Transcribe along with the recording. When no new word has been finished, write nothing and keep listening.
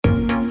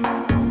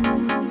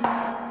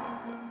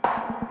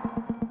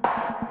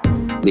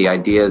The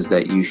idea is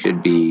that you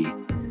should be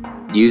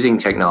using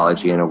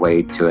technology in a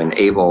way to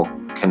enable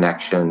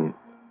connection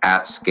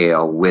at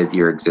scale with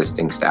your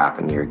existing staff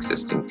and your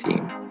existing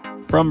team.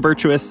 From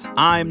Virtuous,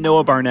 I'm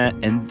Noah Barnett,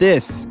 and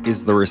this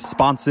is the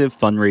Responsive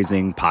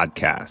Fundraising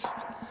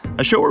Podcast,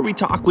 a show where we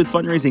talk with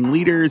fundraising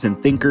leaders and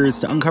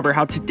thinkers to uncover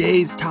how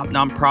today's top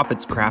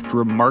nonprofits craft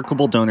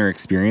remarkable donor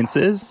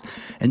experiences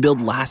and build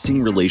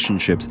lasting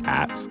relationships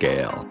at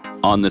scale.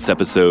 On this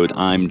episode,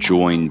 I'm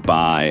joined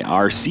by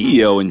our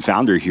CEO and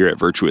founder here at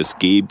Virtuous,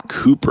 Gabe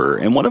Cooper,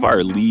 and one of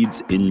our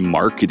leads in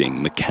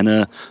marketing,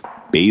 McKenna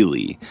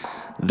Bailey.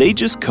 They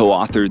just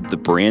co-authored the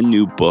brand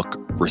new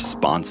book,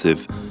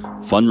 Responsive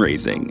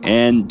Fundraising.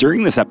 And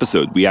during this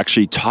episode, we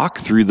actually talk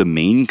through the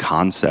main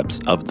concepts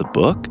of the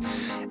book,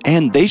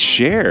 and they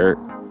share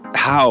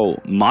how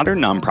modern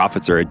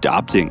nonprofits are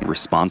adopting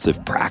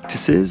responsive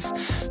practices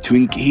to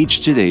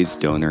engage today's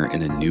donor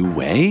in a new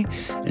way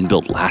and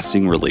build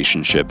lasting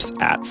relationships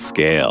at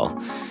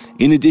scale.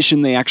 In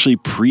addition, they actually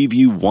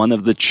preview one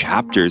of the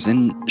chapters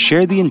and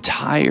share the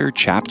entire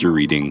chapter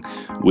reading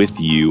with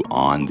you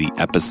on the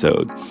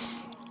episode.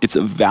 It's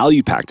a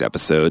value-packed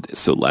episode,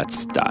 so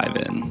let's dive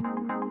in.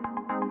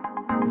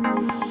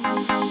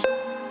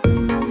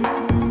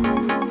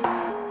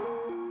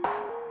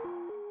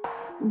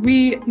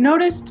 We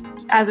noticed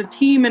as a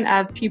team and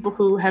as people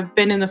who have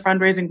been in the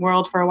fundraising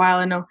world for a while,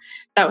 I know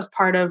that was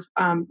part of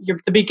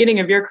the beginning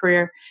of your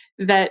career,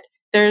 that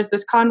there's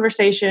this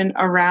conversation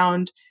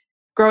around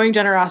growing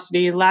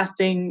generosity,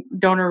 lasting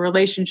donor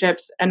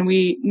relationships. And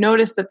we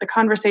noticed that the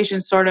conversation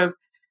sort of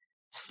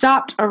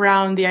stopped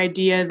around the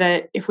idea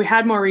that if we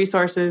had more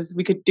resources,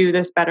 we could do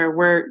this better.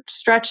 We're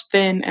stretched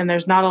thin and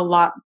there's not a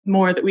lot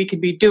more that we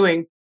could be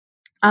doing.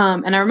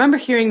 And I remember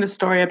hearing the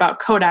story about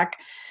Kodak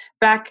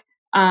back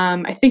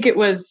I think it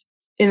was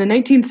in the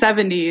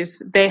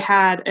 1970s, they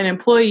had an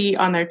employee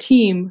on their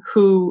team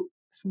who,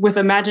 with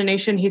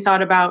imagination, he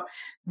thought about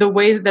the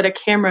ways that a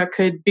camera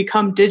could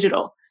become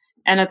digital.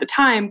 And at the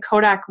time,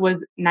 Kodak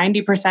was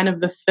 90%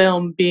 of the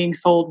film being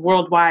sold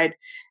worldwide.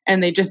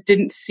 And they just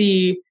didn't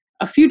see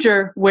a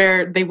future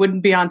where they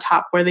wouldn't be on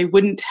top, where they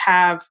wouldn't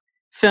have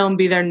film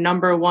be their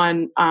number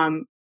one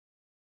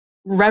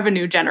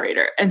revenue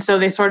generator. And so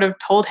they sort of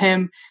told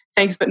him,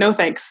 thanks, but no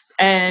thanks.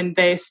 And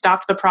they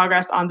stopped the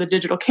progress on the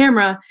digital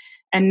camera.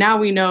 And now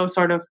we know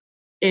sort of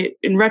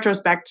in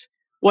retrospect,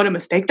 what a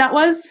mistake that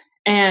was.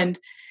 And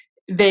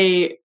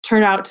they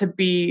turned out to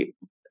be,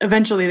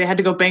 eventually they had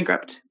to go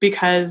bankrupt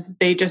because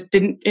they just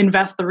didn't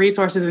invest the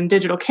resources in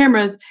digital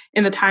cameras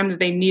in the time that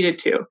they needed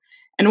to.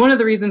 And one of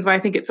the reasons why I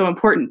think it's so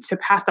important to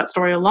pass that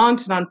story along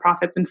to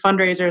nonprofits and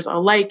fundraisers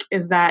alike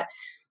is that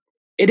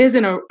it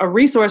isn't a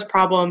resource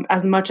problem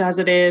as much as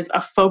it is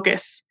a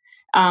focus.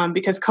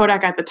 Because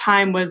Kodak at the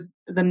time was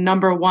the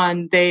number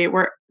one. They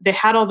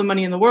had all the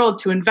money in the world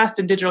to invest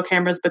in digital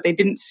cameras, but they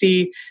didn't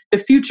see the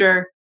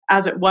future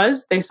as it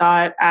was. They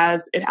saw it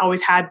as it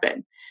always had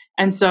been.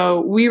 And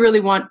so we really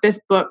want this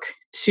book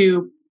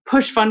to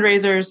push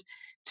fundraisers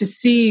to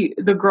see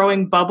the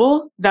growing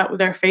bubble that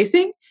they're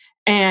facing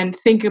and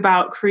think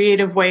about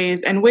creative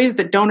ways and ways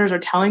that donors are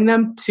telling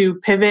them to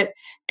pivot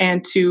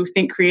and to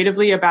think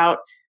creatively about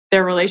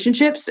their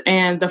relationships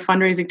and the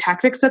fundraising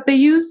tactics that they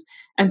use.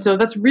 And so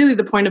that's really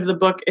the point of the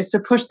book, is to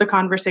push the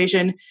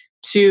conversation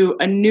to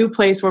a new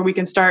place where we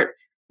can start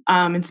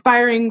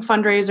inspiring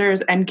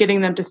fundraisers and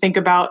getting them to think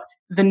about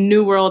the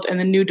new world and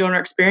the new donor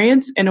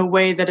experience in a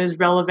way that is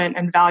relevant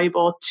and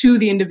valuable to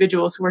the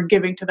individuals who are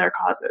giving to their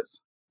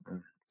causes.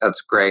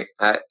 That's great.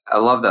 I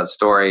love that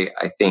story.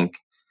 I think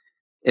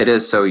it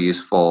is so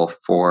useful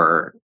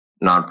for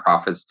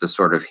nonprofits to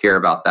sort of hear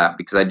about that,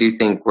 because I do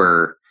think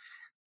we're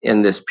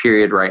in this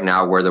period right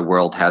now where the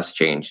world has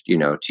changed. You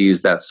know, to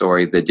use that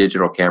story, the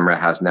digital camera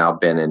has now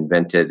been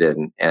invented,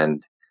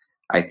 and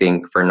I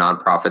think for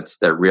nonprofits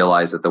that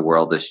realize that the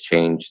world has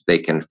changed, they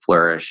can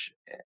flourish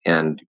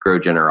and grow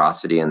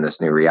generosity in this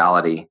new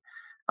reality.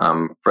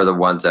 For the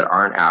ones that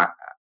aren't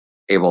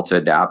able to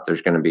adapt,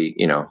 there's going to be,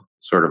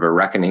 sort of a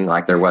reckoning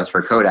like there was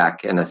for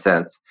Kodak in a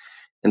sense.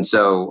 And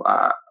so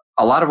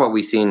a lot of what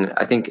we've seen,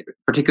 I think,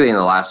 particularly in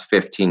the last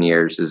 15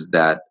 years, is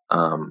that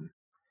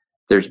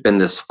there's been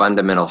this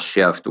fundamental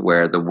shift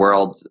where the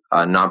world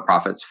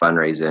nonprofits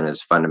fundraising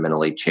has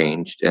fundamentally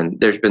changed.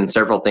 And there's been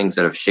several things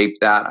that have shaped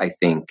that. I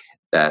think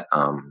that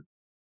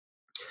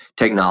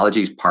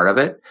technology is part of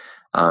it.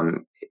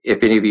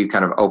 If any of you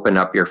kind of open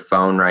up your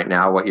phone right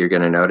now, what you're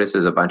going to notice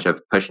is a bunch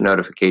of push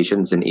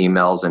notifications and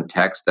emails and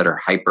texts that are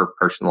hyper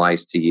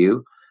personalized to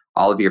you.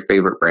 All of your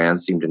favorite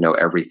brands seem to know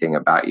everything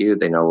about you.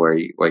 They know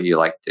what you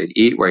like to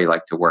eat, where you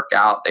like to work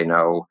out. They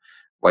know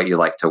what you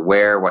like to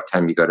wear, what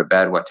time you go to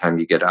bed, what time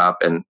you get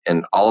up, and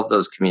all of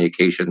those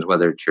communications,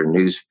 whether it's your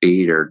news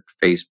feed or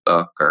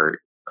Facebook or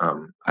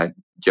I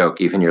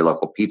joke, even your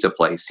local pizza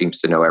place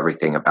seems to know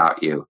everything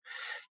about you.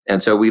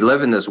 And so we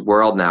live in this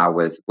world now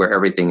where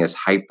everything is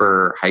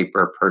hyper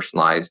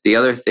personalized. The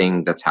other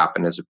thing that's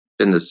happened has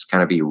been this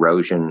kind of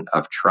erosion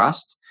of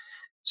trust.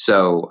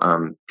 So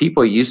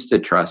people used to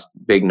trust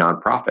big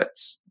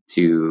nonprofits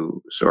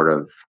to sort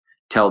of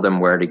tell them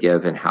where to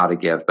give and how to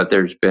give. But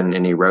there's been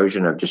an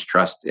erosion of just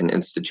trust in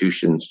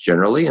institutions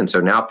generally. And so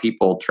now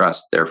people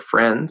trust their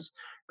friends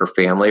or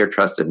family or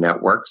trusted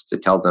networks to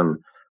tell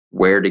them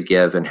where to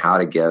give and how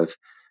to give.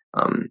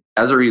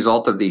 As a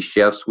result of these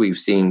shifts, we've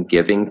seen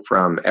giving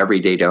from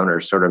everyday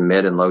donors, sort of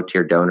mid and low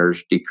tier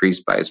donors,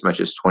 decrease by as much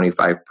as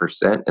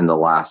 25% in the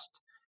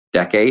last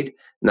decade.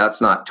 And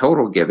that's not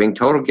total giving.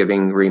 Total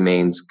giving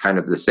remains kind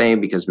of the same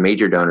because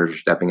major donors are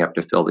stepping up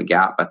to fill the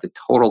gap, but the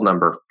total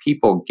number of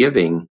people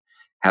giving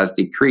has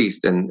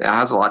decreased. And it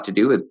has a lot to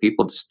do with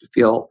people just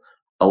feel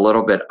a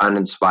little bit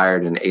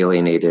uninspired and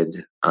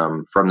alienated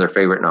from their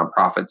favorite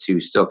nonprofits who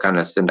still kind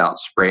of send out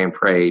spray and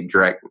pray,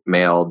 direct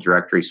mail,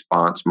 direct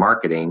response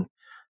marketing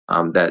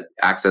that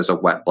acts as a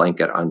wet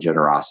blanket on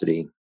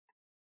generosity.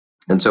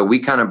 And so we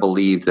kind of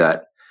believe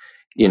that,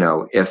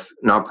 if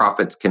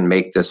nonprofits can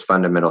make this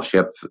fundamental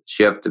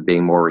shift to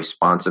being more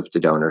responsive to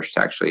donors,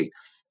 to actually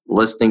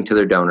listening to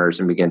their donors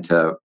and begin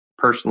to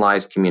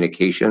personalize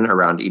communication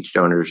around each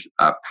donor's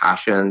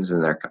passions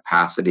and their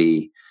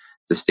capacity,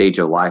 the stage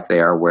of life they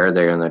are, where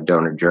they are in the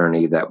donor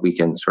journey, that we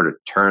can sort of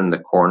turn the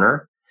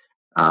corner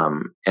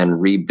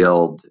and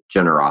rebuild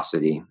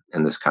generosity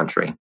in this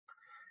country.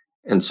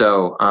 And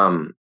so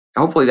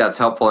hopefully that's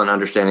helpful in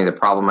understanding the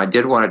problem. I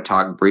did want to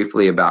talk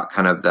briefly about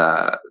kind of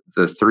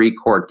the three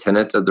core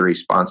tenets of the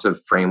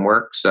responsive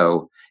framework.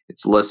 So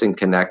it's listen,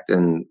 connect,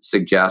 and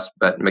suggest.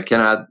 But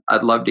McKenna,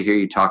 I'd love to hear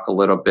you talk a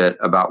little bit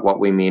about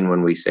what we mean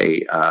when we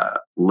say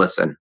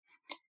listen.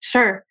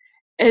 Sure.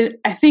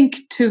 I think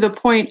to the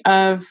point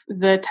of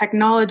the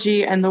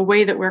technology and the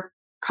way that we're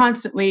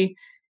constantly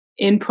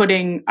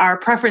inputting our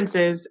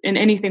preferences in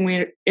anything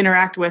we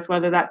interact with,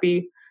 whether that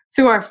be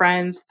through our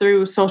friends,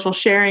 through social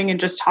sharing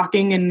and just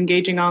talking and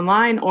engaging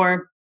online,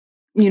 or,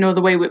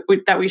 the way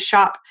that we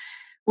shop,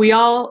 we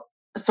all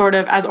sort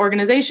of, as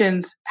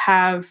organizations,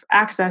 have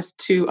access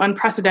to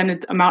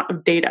unprecedented amount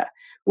of data,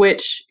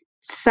 which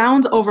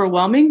sounds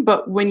overwhelming,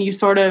 but when you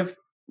sort of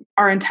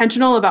are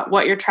intentional about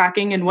what you're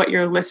tracking and what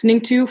you're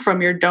listening to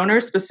from your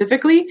donors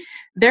specifically,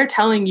 they're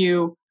telling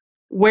you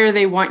where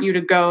they want you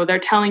to go. They're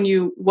telling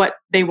you what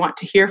they want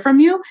to hear from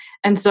you.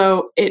 And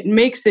so it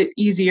makes it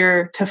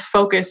easier to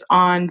focus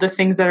on the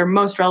things that are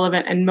most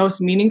relevant and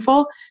most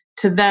meaningful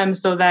to them,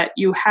 so that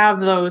you have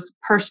those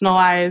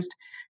personalized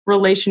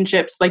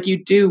relationships like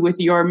you do with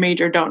your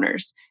major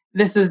donors.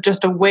 This is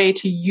just a way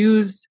to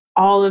use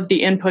all of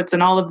the inputs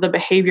and all of the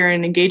behavior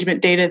and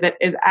engagement data that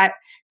is at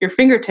your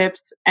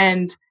fingertips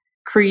and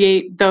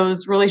create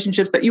those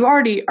relationships that you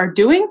already are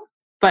doing,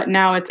 but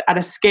now it's at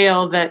a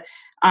scale that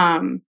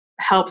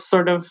helps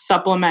sort of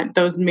supplement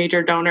those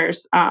major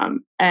donors.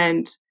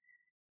 And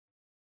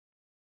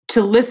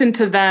to listen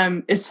to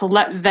them is to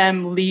let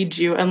them lead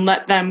you and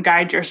let them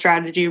guide your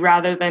strategy,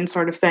 rather than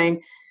sort of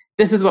saying,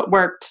 this is what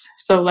worked,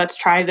 so let's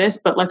try this,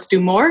 but let's do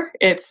more.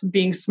 It's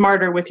being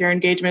smarter with your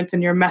engagements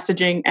and your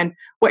messaging and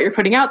what you're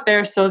putting out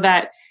there, so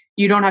that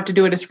you don't have to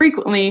do it as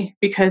frequently,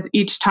 because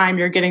each time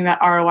you're getting that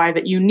ROI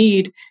that you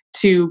need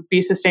to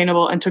be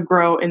sustainable and to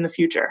grow in the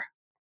future.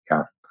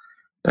 Yeah.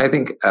 And I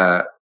think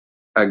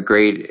a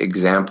great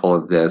example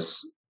of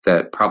this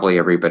that probably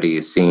everybody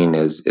has seen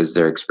is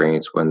their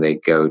experience when they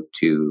go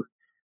to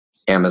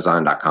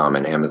Amazon.com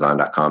and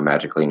Amazon.com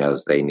magically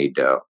knows they need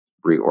to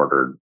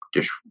reorder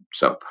dish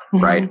soap,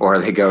 right? Or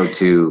they go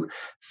to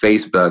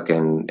Facebook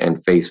and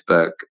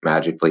Facebook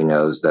magically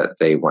knows that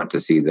they want to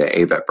see the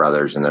Avett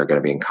Brothers and they're going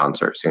to be in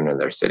concert soon in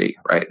their city,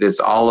 right? There's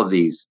all of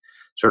these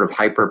sort of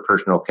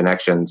hyper-personal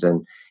connections,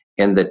 and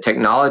the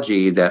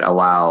technology that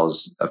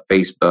allows a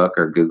Facebook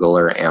or Google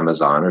or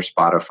Amazon or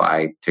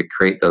Spotify to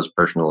create those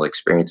personal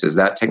experiences,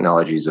 that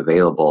technology is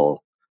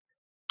available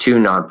to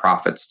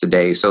nonprofits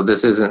today. So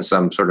this isn't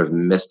some sort of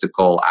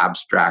mystical,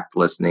 abstract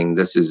listening.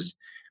 This is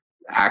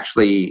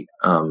actually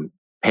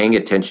paying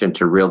attention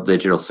to real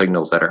digital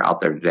signals that are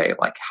out there today,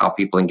 like how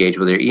people engage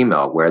with your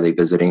email, where are they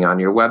visiting on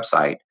your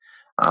website,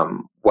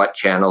 what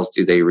channels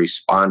do they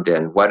respond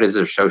in, what does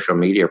their social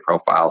media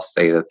profiles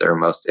say that they're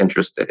most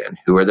interested in,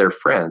 who are their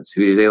friends,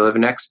 who do they live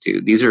next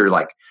to. These are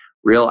like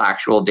real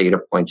actual data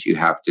points you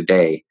have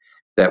today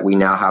that we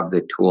now have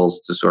the tools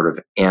to sort of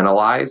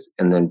analyze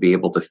and then be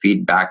able to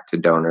feed back to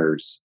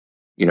donors,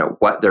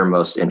 what they're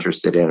most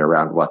interested in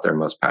around what they're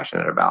most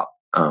passionate about.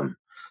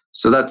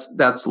 So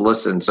that's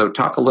listen. So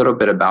talk a little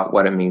bit about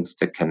what it means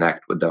to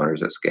connect with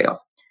donors at scale.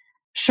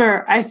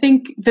 Sure. I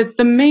think that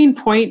the main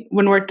point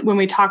when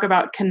we talk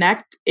about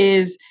connect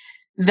is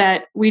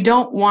that we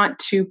don't want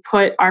to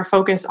put our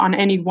focus on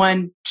any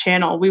one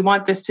channel. We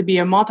want this to be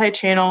a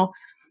multi-channel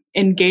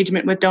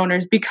engagement with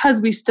donors, because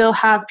we still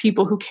have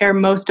people who care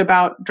most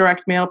about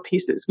direct mail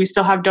pieces. We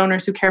still have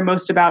donors who care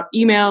most about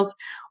emails,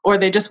 or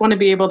they just want to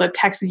be able to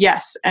text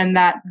yes, and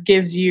that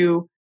gives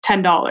you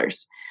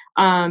 $10.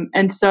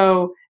 And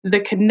so the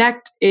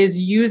connect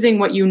is using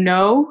what you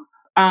know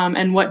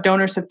and what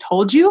donors have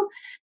told you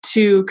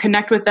to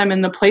connect with them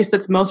in the place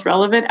that's most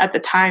relevant at the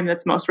time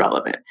that's most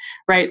relevant,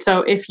 right?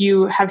 So if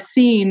you have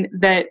seen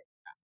that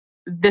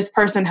this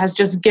person has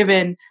just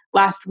given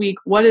last week,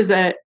 what is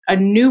a a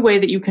new way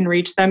that you can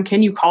reach them,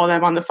 can you call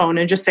them on the phone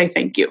and just say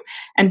thank you?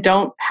 And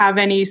don't have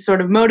any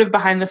sort of motive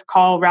behind the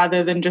call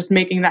rather than just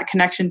making that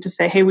connection to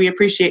say, hey, we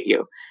appreciate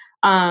you,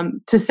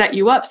 to set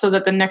you up so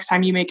that the next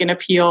time you make an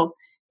appeal,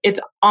 it's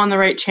on the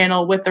right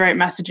channel with the right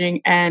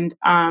messaging, and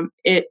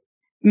it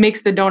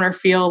makes the donor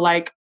feel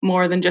like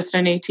more than just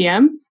an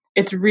ATM.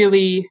 It's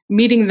really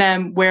meeting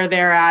them where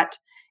they're at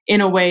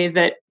in a way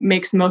that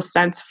makes most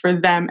sense for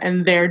them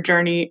and their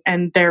journey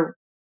and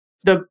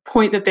the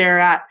point that they're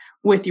at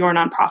with your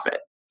nonprofit.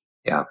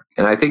 Yeah.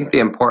 And I think the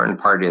important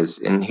part is,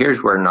 and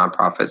here's where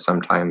nonprofits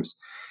sometimes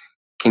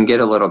can get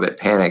a little bit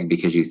panicked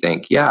because you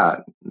think, yeah,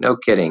 no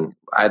kidding,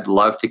 I'd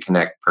love to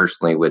connect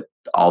personally with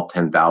all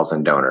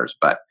 10,000 donors,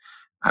 but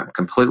I'm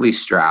completely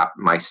strapped.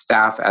 My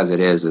staff as it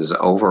is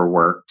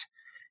overworked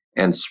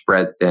and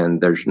spread thin.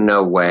 There's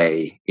no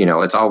way,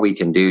 it's all we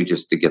can do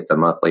just to get the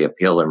monthly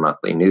appeal or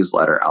monthly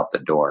newsletter out the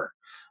door.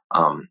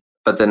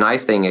 But the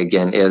nice thing,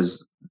 again,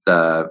 is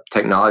the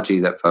technology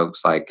that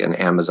folks like an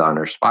Amazon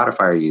or Spotify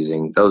are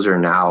using, those are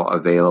now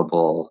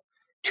available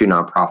to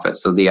nonprofits.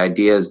 So the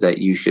idea is that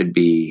you should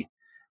be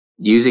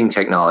using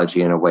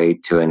technology in a way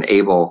to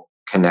enable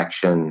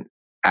connection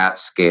at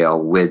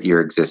scale with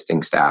your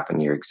existing staff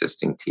and your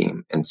existing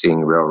team and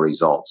seeing real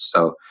results.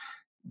 So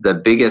the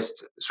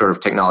biggest sort of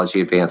technology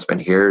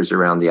advancement here is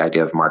around the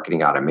idea of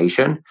marketing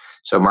automation.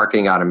 So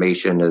marketing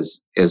automation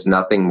is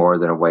nothing more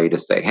than a way to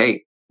say,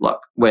 hey,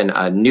 look, when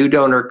a new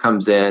donor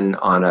comes in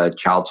on a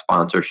child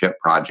sponsorship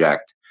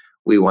project,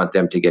 we want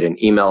them to get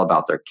an email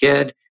about their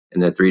kid,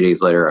 and then 3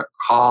 days later a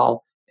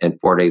call, and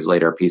 4 days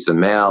later a piece of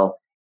mail,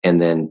 and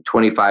then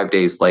 25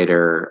 days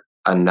later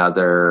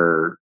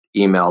another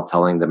email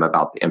telling them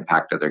about the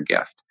impact of their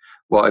gift.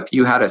 Well, if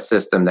you had a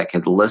system that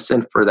could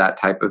listen for that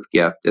type of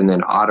gift and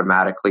then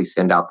automatically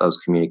send out those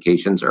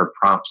communications or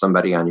prompt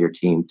somebody on your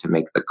team to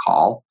make the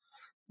call,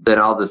 then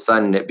all of a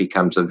sudden it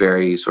becomes a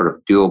very sort of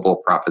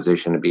doable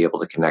proposition to be able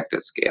to connect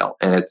at scale.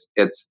 And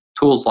it's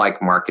tools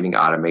like marketing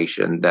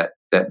automation that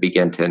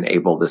begin to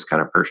enable this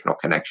kind of personal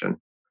connection.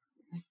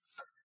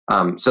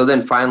 So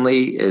then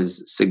finally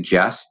is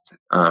suggest.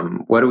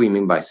 What do we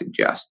mean by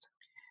suggest?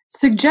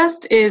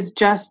 Suggest is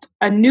just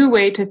a new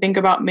way to think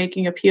about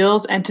making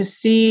appeals and to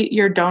see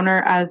your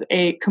donor as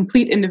a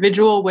complete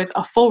individual with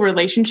a full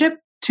relationship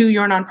to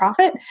your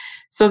nonprofit.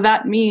 So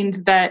that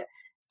means that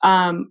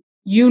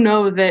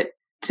that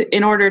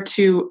in order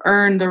to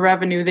earn the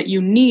revenue that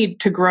you need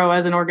to grow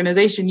as an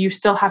organization, you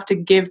still have to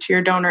give to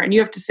your donor and you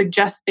have to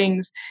suggest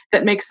things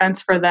that make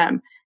sense for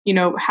them.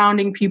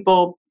 Hounding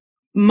people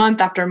month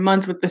after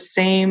month with the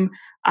same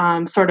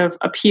sort of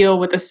appeal,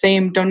 with the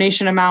same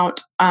donation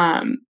amount,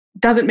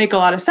 doesn't make a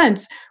lot of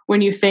sense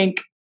when you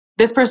think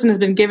this person has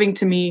been giving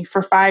to me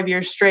for 5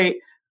 years straight.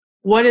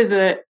 What is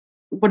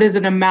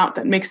an amount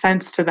that makes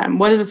sense to them?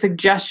 What is a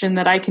suggestion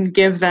that I can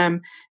give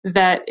them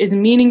that is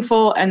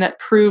meaningful and that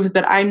proves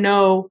that I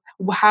know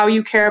how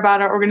you care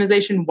about our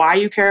organization, why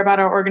you care about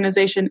our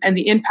organization, and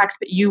the impact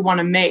that you want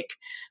to make?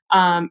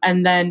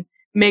 And then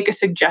make a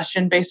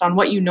suggestion based on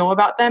what you know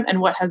about them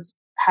and what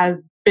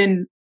has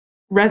been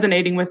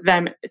resonating with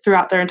them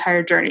throughout their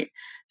entire journey.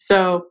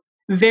 So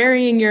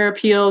varying your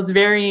appeals,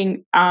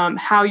 varying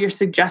how you're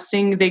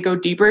suggesting they go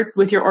deeper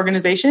with your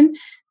organization.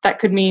 That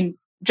could mean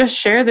just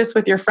share this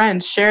with your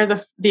friends, share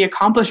the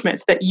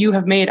accomplishments that you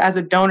have made as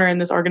a donor in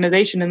this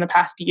organization in the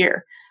past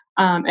year,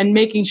 and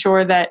making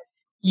sure that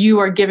you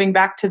are giving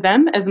back to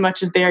them as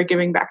much as they are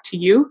giving back to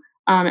you,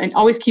 and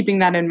always keeping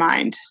that in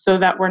mind so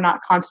that we're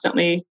not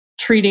constantly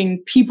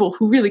treating people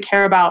who really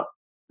care about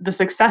the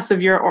success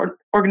of your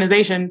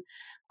organization,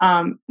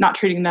 not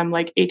treating them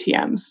like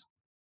ATMs.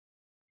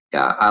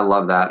 Yeah, I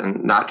love that.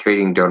 And not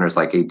treating donors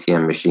like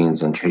ATM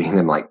machines and treating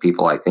them like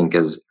people, I think,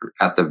 is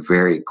at the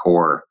very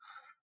core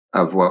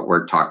of what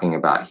we're talking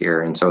about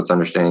here. And so it's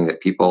understanding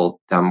that people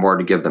have more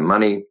to give them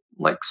money,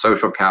 like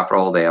social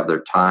capital, they have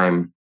their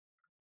time.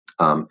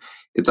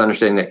 It's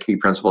understanding that key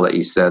principle that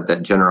you said,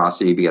 that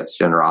generosity begets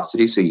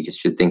generosity. So you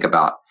should think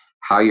about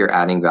how you're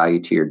adding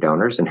value to your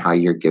donors and how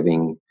you're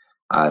giving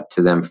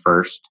to them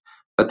first.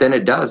 But then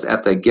it does,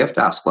 at the gift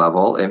ask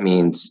level, it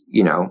means,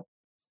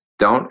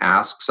 don't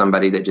ask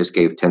somebody that just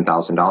gave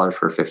 $10,000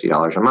 for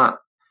 $50 a month.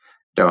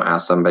 Don't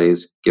ask somebody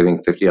who's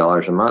giving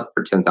 $50 a month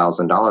for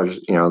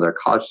 $10,000. They're a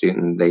college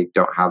student and they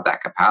don't have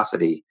that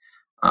capacity.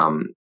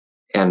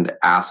 And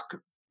ask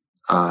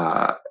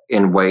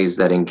in ways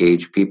that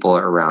engage people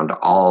around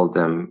all of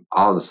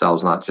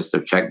themselves, not just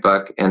their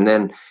checkbook. And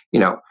then,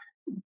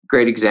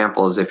 great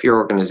example is if your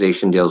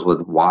organization deals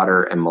with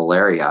water and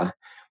malaria,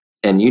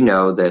 and you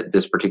know that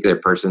this particular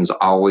person's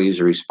always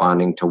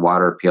responding to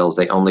water appeals,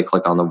 they only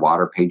click on the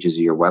water pages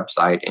of your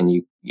website, and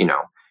you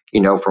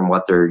know from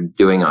what they're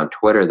doing on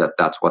Twitter that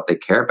that's what they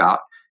care about.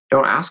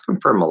 Don't ask them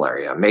for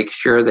malaria. Make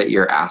sure that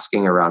you're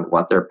asking around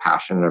what they're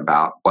passionate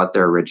about, what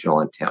their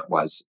original intent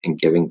was in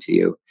giving to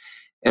you.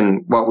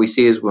 And what we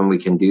see is when we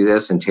can do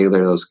this and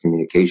tailor those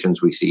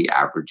communications, we see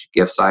average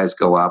gift size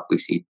go up, we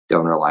see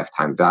donor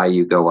lifetime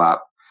value go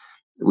up.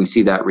 we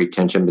see that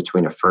retention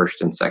between a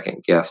first and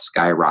second gift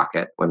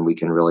skyrocket when we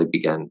can really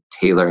begin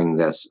tailoring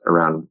this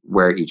around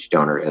where each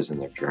donor is in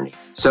their journey.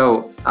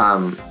 So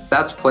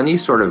that's plenty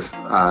sort of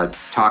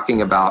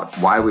talking about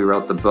why we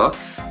wrote the book.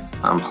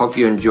 Hope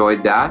you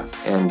enjoyed that,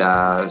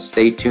 and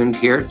stay tuned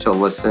here to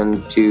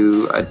listen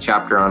to a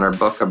chapter on our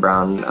book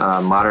around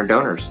modern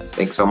donors.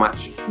 Thanks so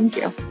much. Thank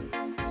you.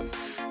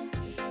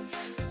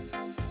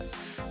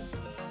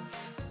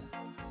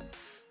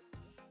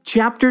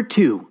 Chapter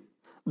 2,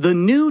 The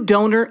New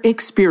Donor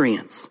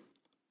Experience.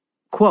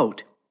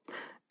 Quote,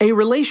 "A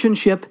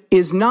relationship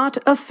is not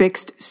a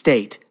fixed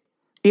state.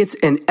 It's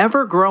an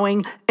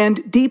ever-growing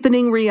and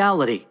deepening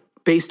reality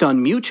based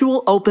on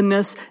mutual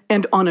openness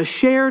and on a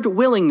shared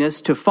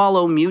willingness to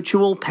follow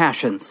mutual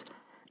passions.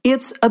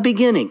 It's a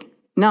beginning,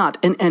 not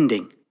an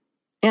ending."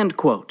 End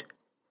quote.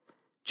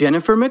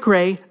 Jennifer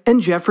McRae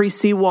and Jeffrey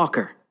C.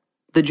 Walker,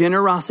 The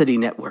Generosity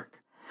Network.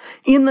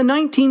 In the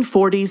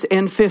 1940s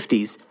and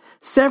 50s,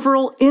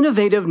 several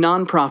innovative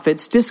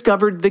nonprofits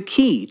discovered the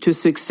key to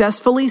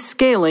successfully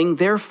scaling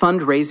their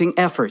fundraising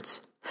efforts.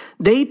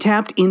 They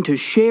tapped into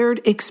shared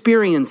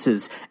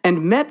experiences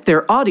and met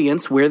their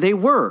audience where they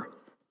were,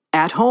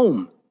 at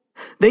home.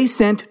 They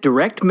sent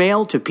direct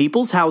mail to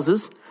people's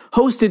houses,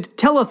 hosted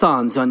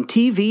telethons on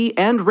TV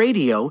and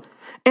radio,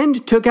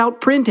 and took out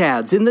print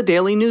ads in the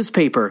daily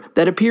newspaper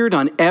that appeared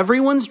on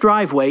everyone's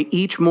driveway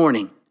each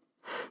morning.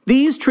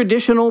 These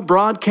traditional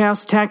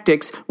broadcast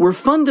tactics were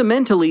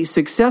fundamentally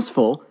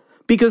successful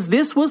because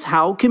this was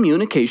how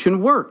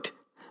communication worked.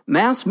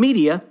 Mass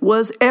media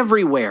was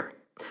everywhere.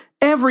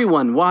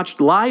 Everyone watched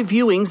live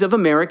viewings of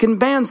American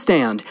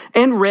Bandstand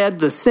and read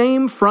the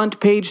same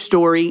front-page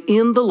story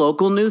in the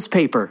local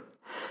newspaper.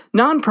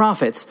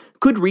 Nonprofits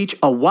could reach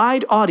a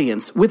wide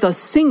audience with a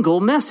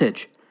single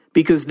message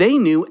because they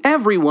knew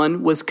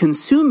everyone was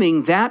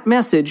consuming that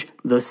message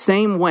the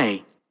same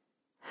way.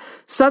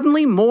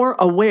 Suddenly more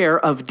aware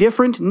of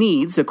different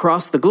needs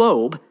across the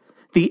globe,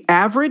 the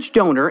average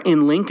donor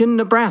in Lincoln,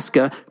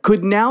 Nebraska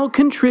could now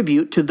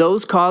contribute to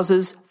those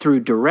causes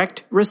through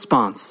direct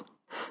response.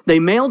 They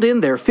mailed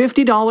in their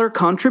 $50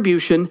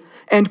 contribution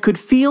and could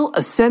feel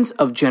a sense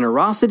of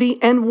generosity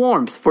and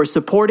warmth for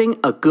supporting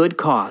a good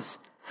cause.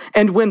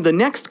 And when the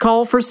next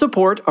call for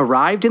support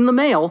arrived in the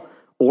mail,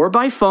 or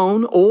by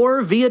phone,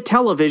 or via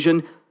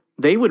television,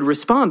 they would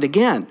respond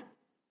again.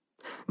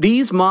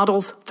 These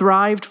models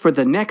thrived for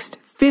the next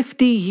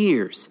 50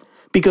 years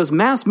because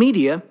mass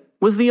media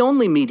was the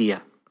only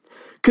media.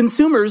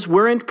 Consumers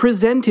weren't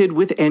presented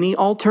with any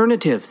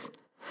alternatives.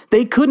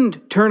 They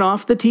couldn't turn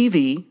off the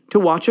TV to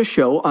watch a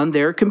show on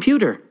their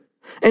computer.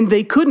 And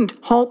they couldn't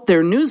halt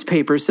their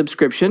newspaper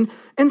subscription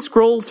and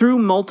scroll through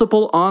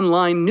multiple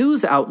online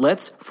news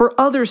outlets for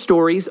other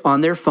stories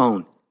on their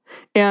phone.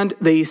 And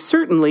they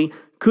certainly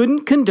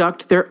couldn't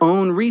conduct their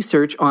own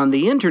research on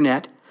the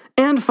internet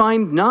and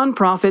find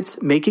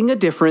nonprofits making a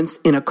difference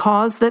in a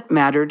cause that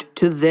mattered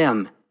to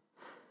them.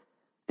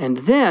 And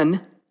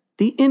then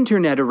the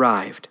internet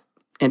arrived,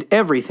 and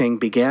everything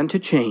began to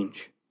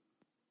change.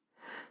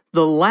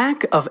 The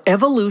lack of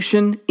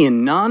evolution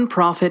in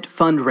nonprofit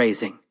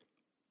fundraising.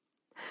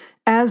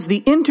 As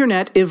the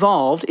internet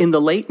evolved in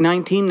the late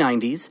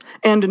 1990s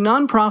and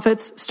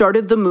nonprofits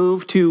started the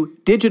move to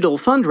digital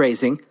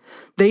fundraising,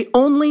 they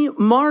only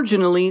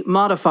marginally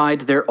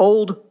modified their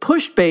old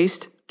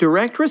push-based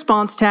direct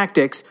response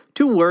tactics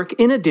to work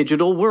in a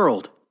digital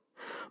world.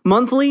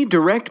 Monthly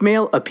direct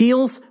mail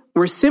appeals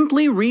were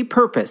simply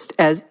repurposed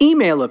as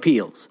email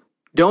appeals.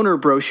 Donor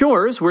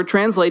brochures were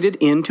translated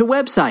into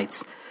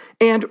websites,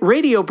 and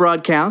radio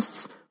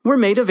broadcasts were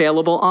made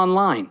available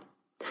online.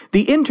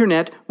 The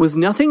internet was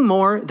nothing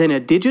more than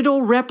a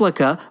digital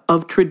replica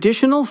of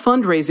traditional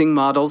fundraising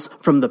models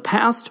from the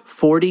past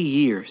 40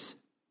 years.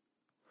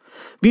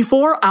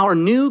 Before our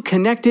new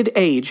connected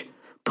age,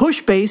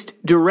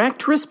 push-based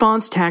direct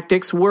response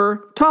tactics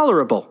were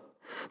tolerable.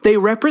 They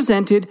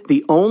represented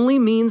the only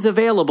means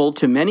available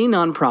to many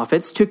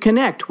nonprofits to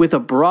connect with a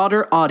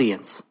broader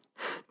audience.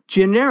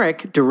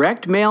 Generic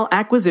direct mail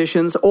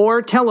acquisitions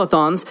or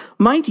telethons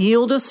might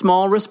yield a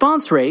small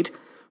response rate,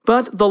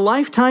 but the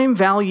lifetime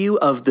value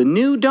of the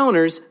new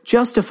donors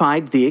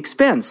justified the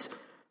expense.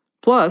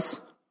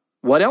 Plus,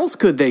 what else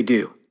could they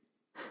do?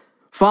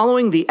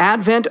 Following the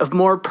advent of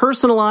more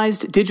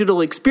personalized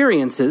digital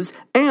experiences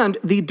and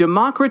the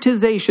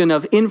democratization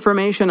of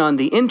information on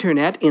the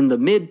internet in the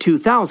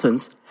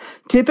mid-2000s,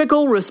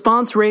 typical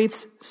response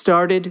rates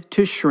started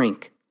to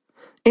shrink.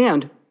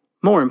 And,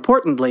 more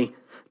importantly,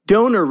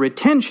 donor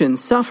retention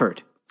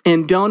suffered,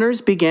 and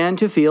donors began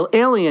to feel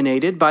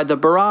alienated by the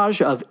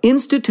barrage of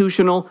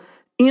institutional,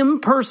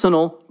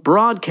 impersonal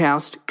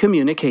broadcast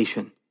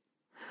communication.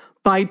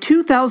 By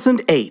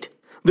 2008,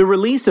 the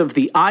release of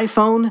the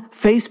iPhone,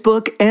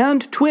 Facebook,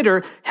 and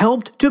Twitter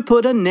helped to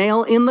put a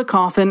nail in the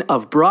coffin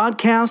of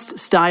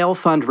broadcast-style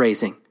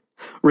fundraising.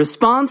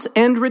 Response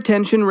and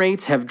retention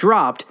rates have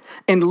dropped,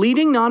 and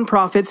leading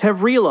nonprofits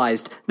have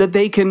realized that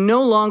they can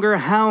no longer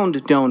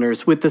hound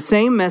donors with the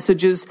same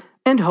messages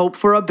and hope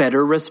for a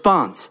better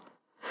response.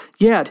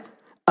 Yet,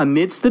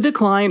 amidst the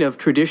decline of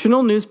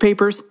traditional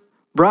newspapers,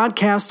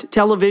 broadcast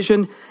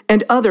television,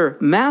 and other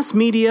mass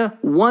media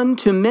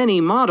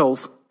one-to-many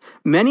models,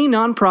 many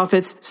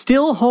nonprofits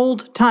still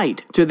hold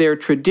tight to their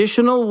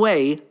traditional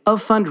way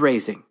of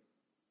fundraising.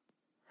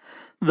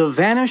 The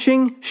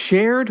vanishing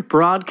shared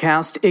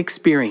broadcast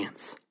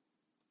experience.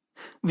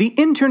 The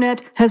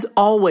internet has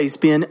always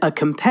been a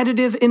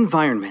competitive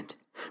environment,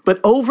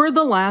 but over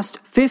the last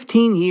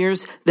 15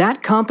 years,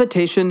 that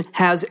competition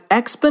has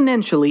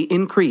exponentially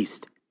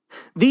increased.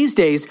 These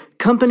days,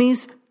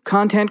 companies,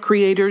 content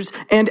creators,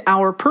 and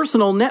our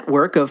personal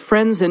network of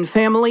friends and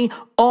family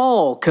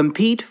all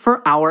compete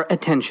for our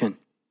attention.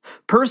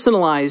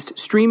 Personalized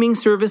streaming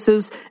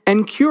services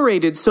and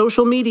curated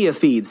social media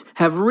feeds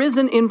have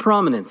risen in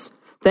prominence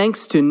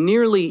thanks to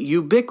nearly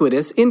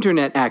ubiquitous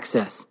internet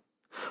access.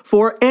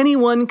 For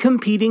anyone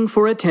competing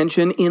for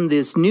attention in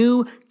this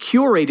new,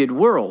 curated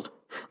world,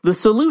 the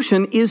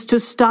solution is to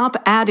stop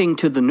adding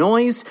to the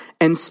noise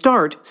and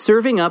start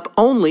serving up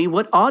only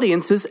what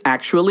audiences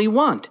actually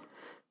want.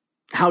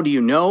 How do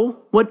you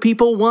know what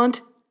people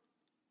want?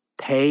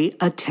 Pay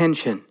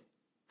attention.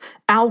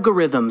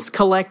 Algorithms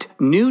collect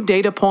new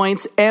data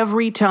points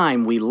every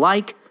time we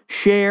like,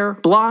 share,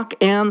 block,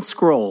 and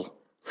scroll.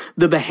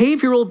 The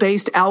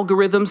behavioral-based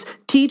algorithms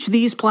teach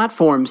these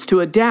platforms to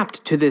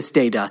adapt to this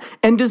data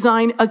and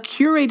design a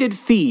curated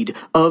feed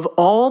of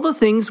all the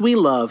things we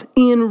love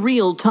in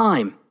real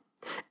time.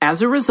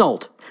 As a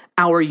result,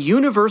 our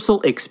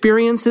universal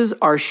experiences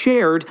are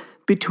shared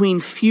between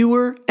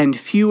fewer and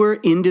fewer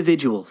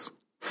individuals.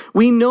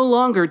 We no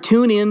longer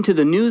tune in to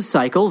the news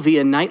cycle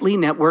via nightly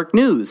network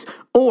news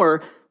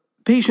or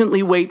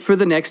patiently wait for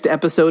the next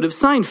episode of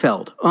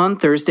Seinfeld on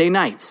Thursday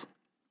nights.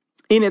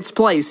 In its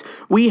place,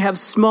 we have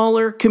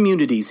smaller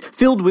communities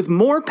filled with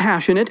more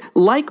passionate,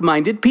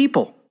 like-minded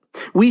people.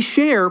 We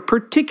share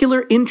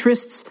particular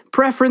interests,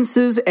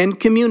 preferences, and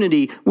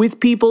community with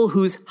people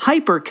whose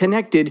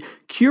hyper-connected,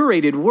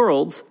 curated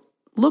worlds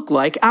look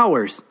like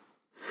ours.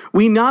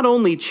 We not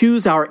only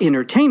choose our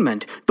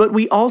entertainment, but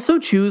we also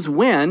choose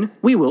when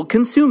we will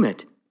consume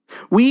it.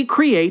 We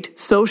create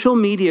social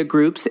media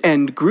groups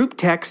and group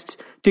texts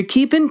to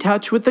keep in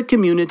touch with the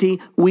community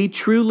we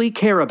truly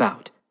care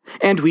about.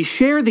 And we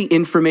share the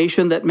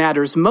information that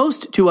matters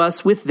most to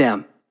us with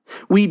them.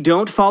 We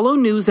don't follow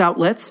news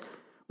outlets.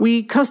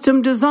 We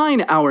custom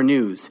design our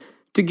news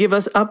to give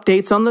us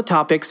updates on the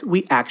topics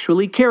we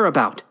actually care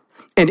about.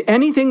 And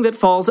anything that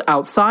falls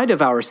outside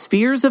of our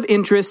spheres of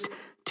interest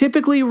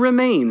typically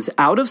remains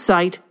out of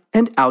sight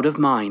and out of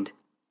mind.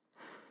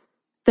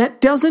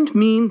 That doesn't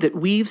mean that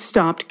we've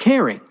stopped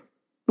caring.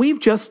 We've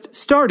just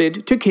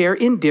started to care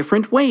in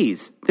different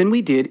ways than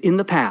we did in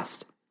the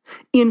past.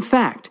 In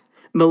fact,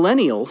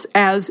 millennials,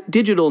 as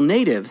digital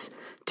natives,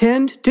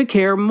 tend to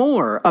care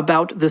more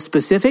about the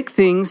specific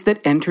things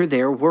that enter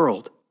their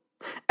world.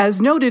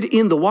 As noted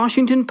in the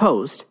Washington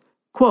Post,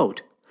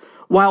 quote,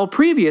 "While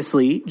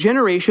previously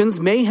generations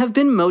may have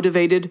been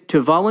motivated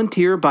to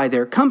volunteer by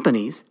their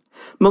companies,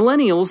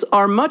 millennials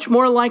are much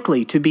more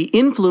likely to be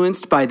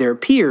influenced by their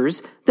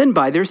peers than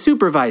by their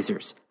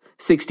supervisors,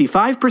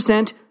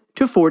 65%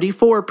 to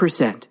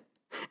 44%.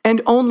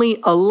 And only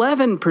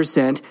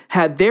 11%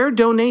 had their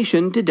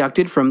donation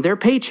deducted from their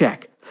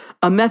paycheck,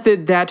 a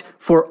method that,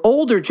 for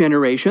older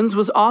generations,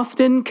 was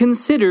often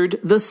considered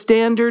the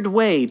standard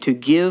way to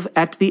give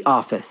at the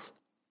office."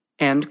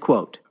 End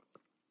quote.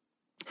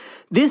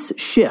 This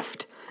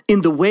shift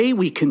in the way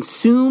we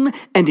consume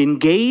and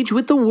engage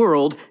with the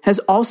world has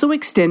also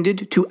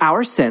extended to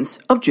our sense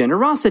of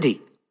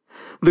generosity.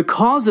 The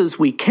causes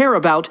we care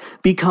about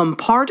become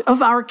part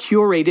of our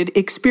curated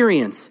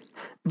experience.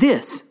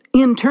 This,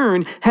 in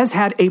turn, has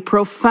had a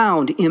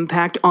profound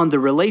impact on the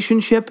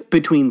relationship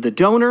between the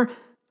donor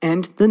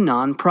and the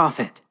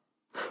nonprofit.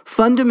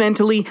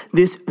 Fundamentally,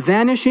 this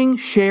vanishing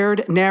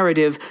shared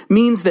narrative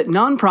means that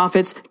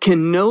nonprofits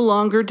can no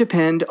longer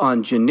depend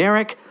on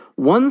generic,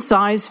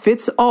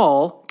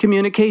 one-size-fits-all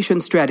communication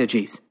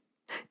strategies.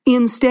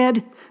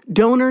 Instead,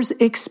 donors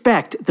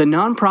expect the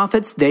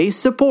nonprofits they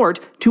support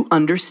to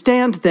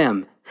understand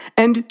them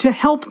and to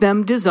help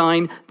them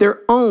design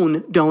their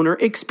own donor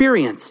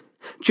experience,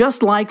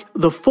 just like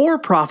the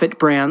for-profit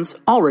brands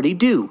already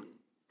do.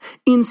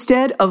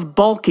 Instead of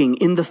balking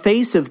in the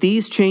face of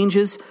these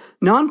changes,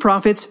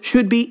 nonprofits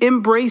should be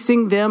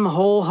embracing them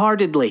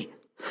wholeheartedly.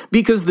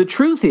 Because the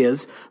truth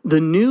is,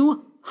 the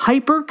new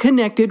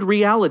hyper-connected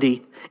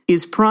reality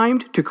is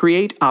primed to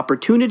create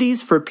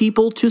opportunities for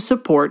people to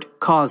support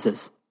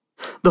causes.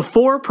 The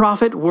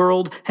for-profit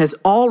world has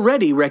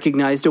already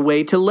recognized a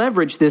way to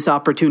leverage this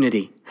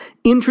opportunity,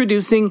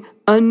 introducing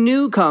a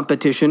new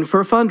competition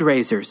for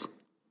fundraisers: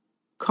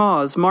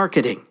 cause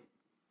marketing.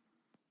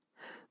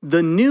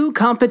 The new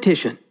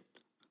competition: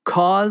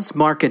 cause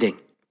marketing.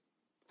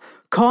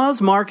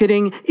 Cause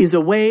marketing is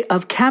a way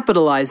of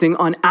capitalizing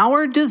on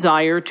our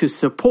desire to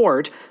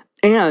support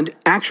and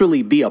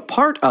actually be a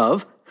part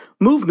of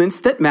movements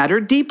that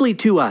matter deeply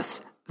to us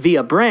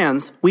via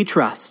brands we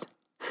trust.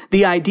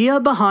 The idea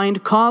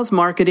behind cause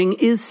marketing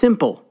is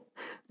simple.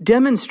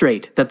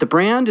 Demonstrate that the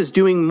brand is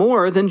doing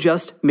more than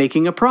just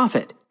making a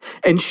profit.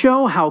 and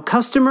show how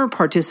customer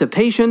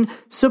participation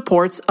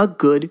supports a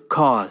good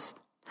cause.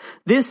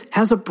 This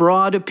has a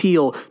broad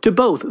appeal to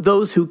both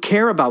those who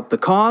care about the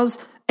cause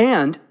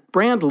and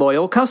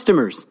brand-loyal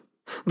customers.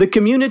 The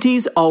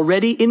communities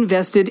already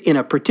invested in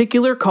a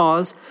particular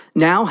cause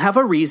now have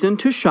a reason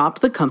to shop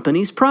the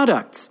company's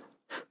products.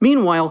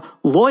 Meanwhile,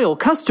 loyal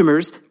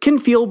customers can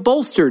feel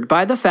bolstered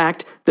by the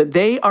fact that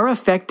they are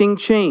affecting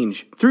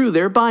change through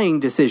their buying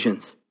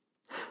decisions.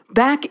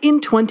 Back in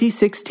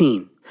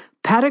 2016,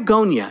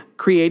 Patagonia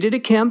created a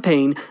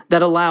campaign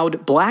that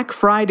allowed Black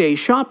Friday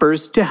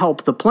shoppers to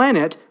help the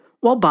planet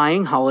while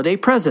buying holiday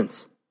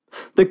presents.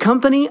 The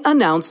company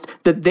announced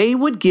that they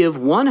would give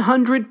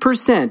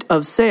 100%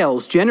 of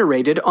sales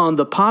generated on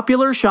the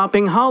popular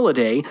shopping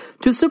holiday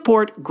to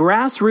support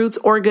grassroots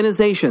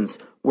organizations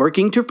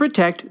working to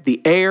protect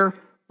the air,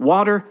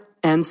 water,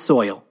 and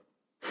soil.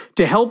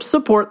 To help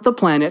support the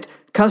planet,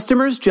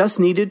 customers just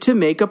needed to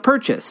make a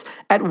purchase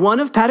at one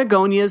of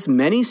Patagonia's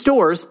many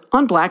stores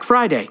on Black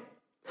Friday.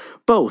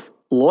 Both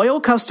loyal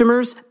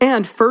customers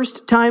and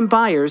first-time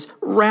buyers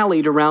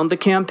rallied around the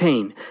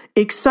campaign,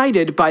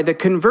 excited by the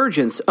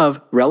convergence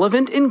of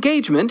relevant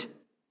engagement,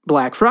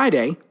 Black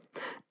Friday,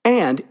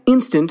 and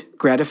instant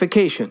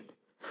gratification.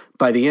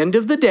 By the end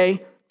of the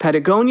day,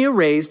 Patagonia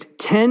raised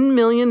 $10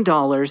 million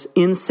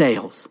in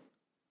sales.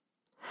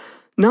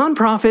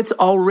 Nonprofits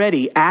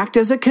already act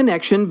as a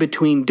connection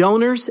between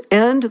donors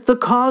and the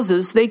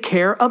causes they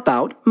care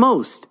about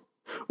most.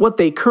 What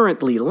they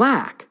currently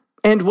lack,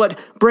 and what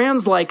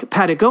brands like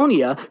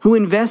Patagonia, who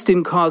invest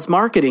in cause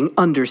marketing,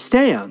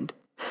 understand,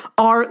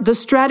 are the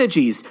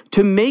strategies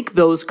to make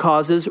those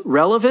causes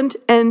relevant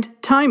and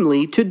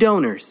timely to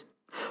donors.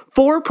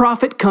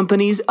 For-profit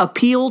companies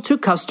appeal to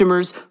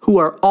customers who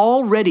are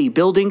already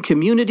building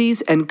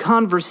communities and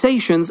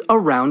conversations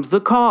around the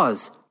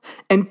cause,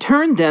 and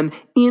turn them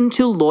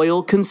into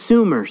loyal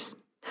consumers.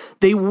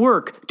 They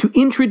work to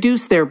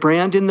introduce their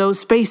brand in those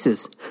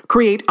spaces,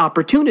 create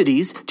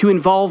opportunities to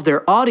involve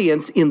their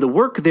audience in the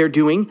work they're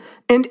doing,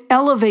 and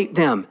elevate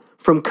them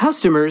from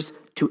customers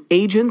to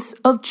agents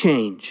of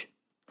change.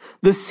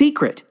 The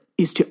secret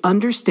is to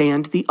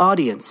understand the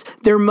audience,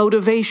 their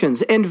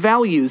motivations and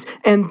values,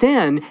 and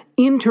then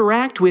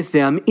interact with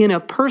them in a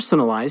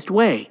personalized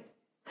way.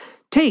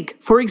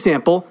 Take, for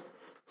example,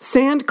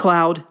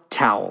 SandCloud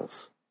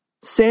Towels.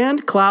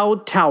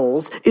 SandCloud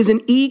Towels is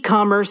an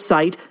e-commerce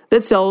site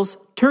that sells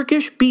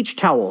Turkish beach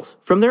towels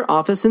from their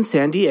office in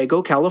San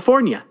Diego,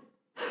 California.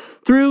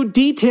 Through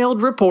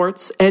detailed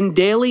reports and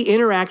daily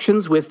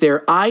interactions with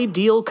their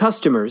ideal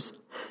customers,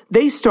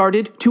 they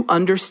started to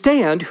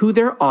understand who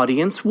their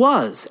audience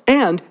was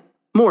and,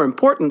 more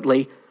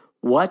importantly,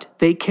 what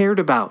they cared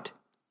about.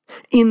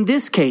 In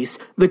this case,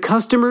 the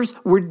customers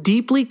were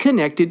deeply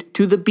connected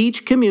to the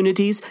beach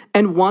communities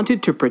and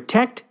wanted to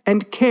protect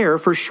and care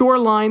for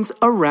shorelines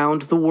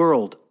around the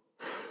world.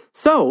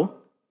 So,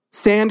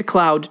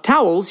 SandCloud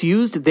Towels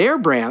used their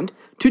brand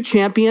to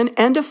champion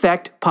and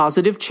effect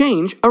positive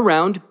change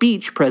around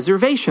beach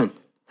preservation.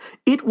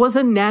 It was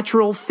a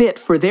natural fit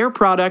for their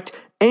product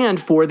and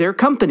for their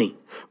company,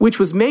 which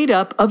was made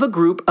up of a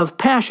group of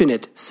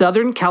passionate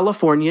Southern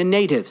California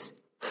natives.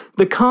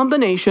 The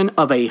combination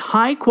of a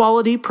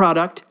high-quality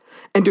product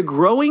and a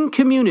growing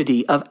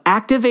community of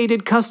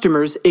activated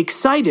customers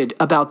excited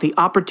about the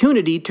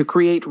opportunity to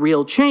create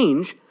real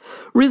change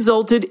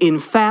resulted in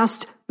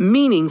fast,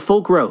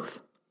 meaningful growth.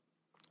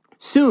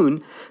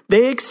 Soon,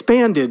 they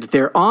expanded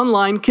their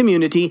online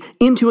community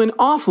into an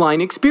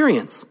offline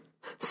experience.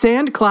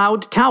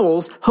 SandCloud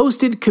Towels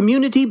hosted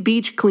community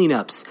beach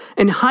cleanups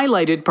and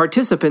highlighted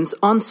participants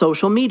on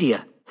social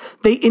media.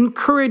 They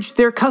encouraged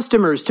their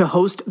customers to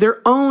host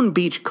their own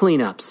beach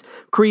cleanups,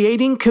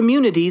 creating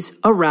communities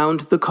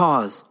around the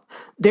cause.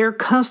 Their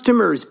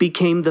customers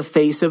became the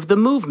face of the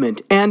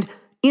movement and,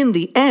 in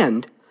the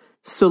end,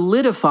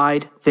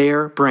 solidified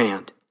their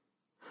brand.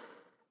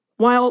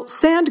 While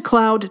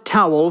SandCloud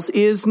Towels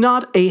is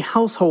not a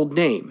household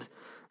name,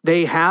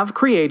 they have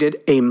created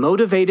a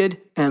motivated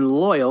and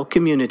loyal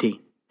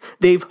community.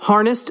 They've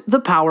harnessed the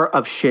power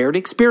of shared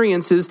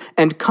experiences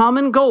and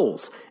common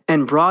goals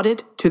and brought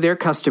it to their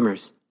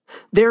customers.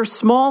 Their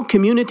small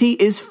community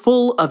is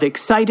full of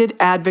excited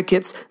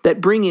advocates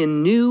that bring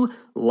in new,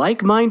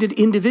 like-minded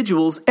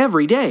individuals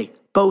every day,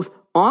 both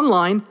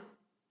online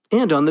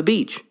and on the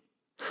beach.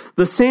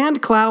 The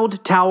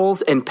SandCloud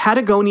Towels and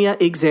Patagonia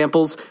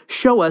examples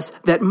show us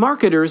that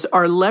marketers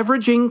are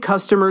leveraging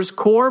customers'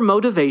 core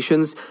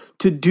motivations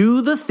to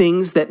do the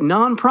things that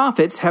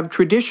nonprofits have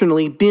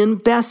traditionally been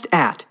best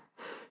at,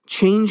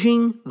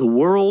 changing the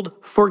world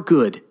for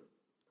good.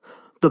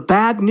 The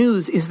bad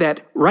news is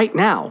that right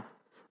now,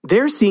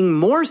 they're seeing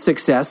more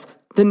success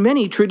than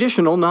many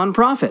traditional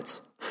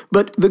nonprofits.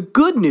 But the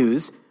good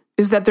news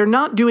is that they're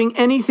not doing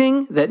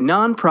anything that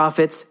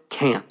nonprofits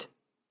can't.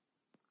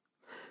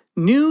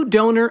 New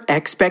donor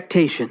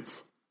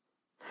expectations.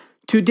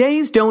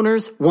 Today's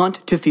donors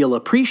want to feel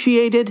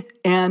appreciated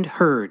and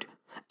heard,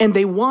 and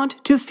they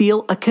want to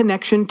feel a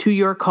connection to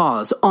your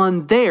cause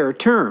on their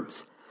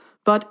terms,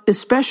 but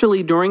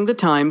especially during the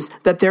times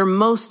that they're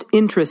most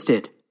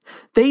interested.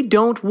 They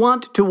don't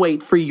want to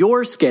wait for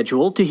your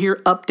schedule to hear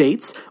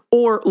updates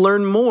or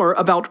learn more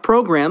about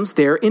programs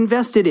they're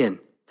invested in.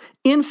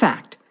 In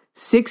fact,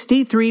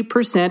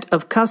 63%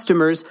 of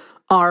customers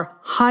are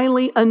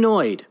highly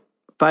annoyed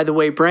by the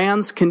way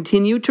brands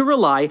continue to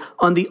rely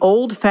on the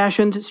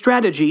old-fashioned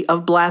strategy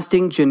of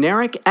blasting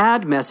generic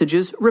ad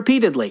messages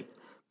repeatedly,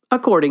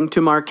 according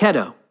to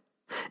Marketo.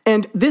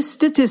 And this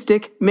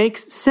statistic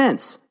makes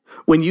sense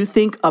when you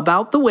think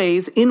about the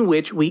ways in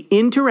which we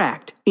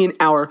interact in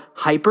our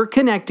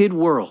hyper-connected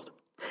world.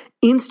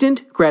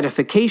 Instant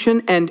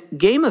gratification and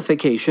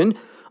gamification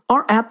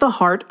are at the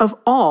heart of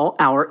all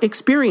our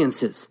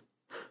experiences.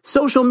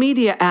 Social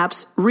media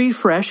apps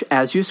refresh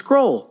as you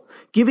scroll,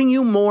 giving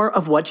you more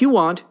of what you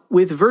want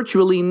with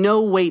virtually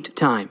no wait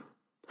time.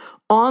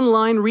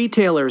 Online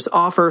retailers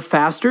offer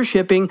faster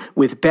shipping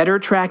with better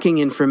tracking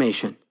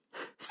information.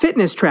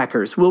 Fitness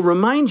trackers will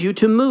remind you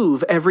to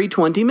move every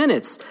 20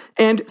 minutes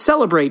and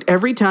celebrate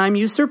every time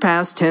you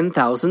surpass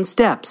 10,000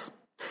 steps.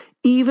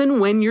 Even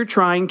when you're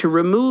trying to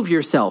remove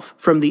yourself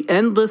from the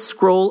endless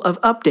scroll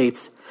of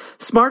updates,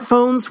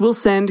 smartphones will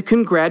send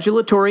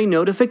congratulatory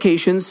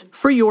notifications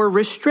for your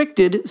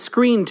restricted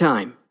screen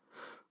time.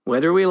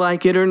 Whether we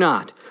like it or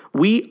not,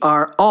 we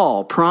are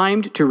all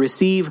primed to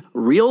receive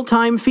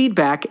real-time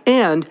feedback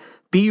and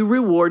be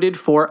rewarded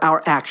for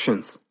our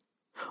actions.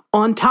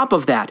 On top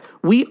of that,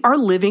 we are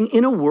living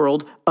in a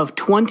world of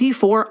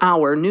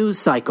 24-hour news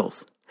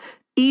cycles.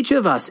 Each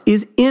of us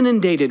is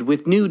inundated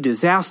with new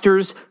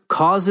disasters,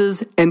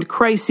 causes, and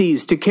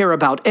crises to care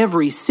about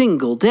every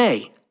single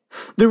day.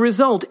 The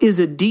result is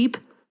a deep,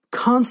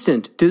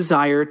 constant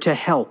desire to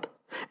help,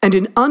 and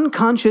an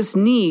unconscious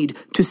need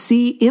to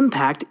see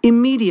impact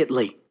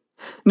immediately.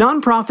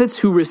 Nonprofits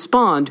who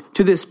respond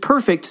to this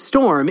perfect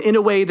storm in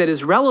a way that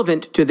is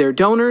relevant to their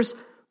donors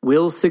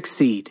will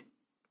succeed.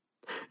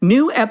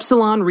 New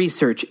Epsilon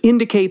research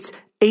indicates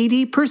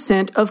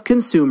 80% of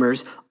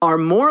consumers are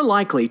more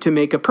likely to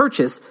make a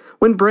purchase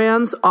when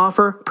brands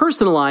offer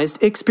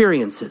personalized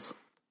experiences.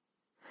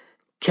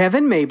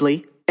 Kevin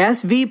Mabley,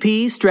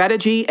 SVP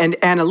Strategy and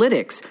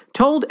Analytics,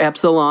 told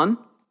Epsilon,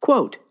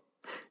 quote,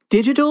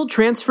 "Digital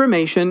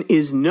transformation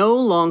is no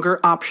longer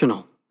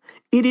optional.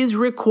 It is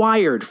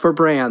required for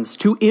brands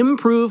to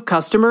improve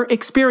customer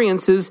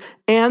experiences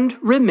and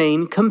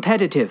remain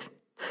competitive.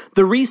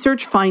 The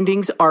research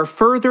findings are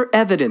further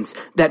evidence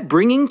that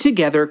bringing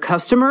together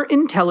customer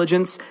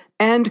intelligence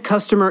and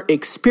customer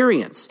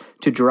experience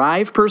to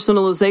drive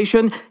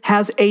personalization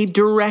has a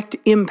direct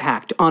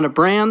impact on a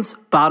brand's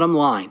bottom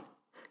line.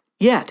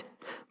 Yet,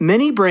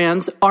 many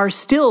brands are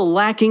still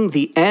lacking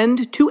the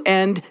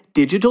end-to-end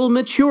digital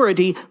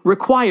maturity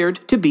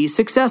required to be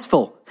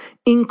successful,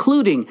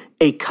 including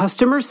a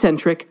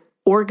customer-centric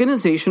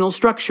organizational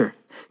structure,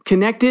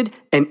 connected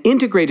and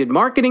integrated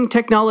marketing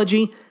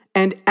technology,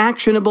 and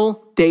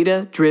actionable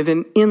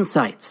data-driven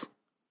insights."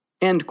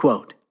 End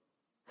quote.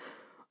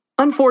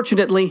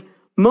 Unfortunately,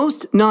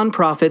 most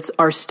nonprofits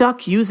are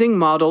stuck using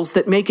models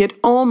that make it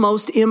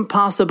almost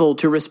impossible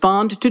to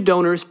respond to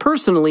donors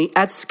personally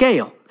at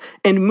scale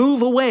and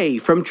move away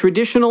from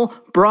traditional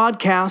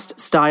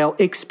broadcast-style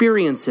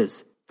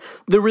experiences.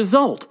 The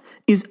result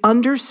is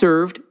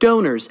underserved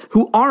donors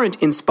who aren't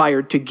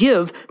inspired to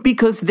give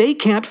because they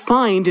can't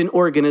find an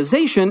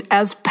organization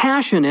as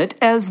passionate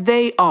as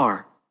they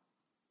are.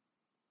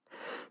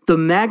 The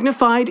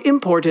magnified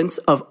importance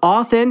of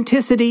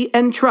authenticity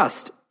and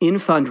trust in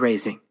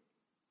fundraising.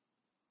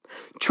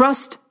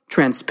 Trust,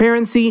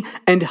 transparency,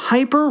 and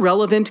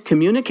hyper-relevant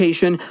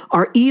communication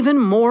are even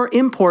more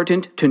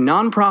important to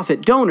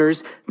nonprofit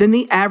donors than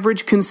the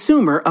average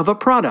consumer of a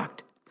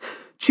product.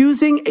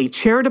 Choosing a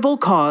charitable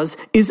cause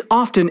is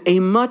often a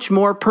much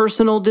more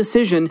personal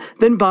decision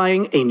than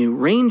buying a new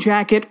rain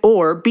jacket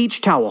or beach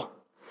towel.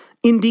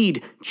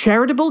 Indeed,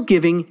 charitable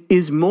giving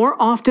is more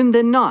often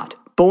than not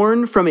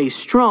born from a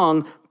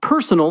strong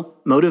personal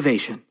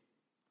motivation.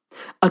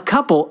 A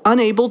couple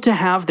unable to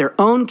have their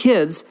own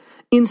kids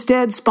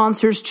instead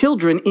sponsors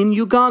children in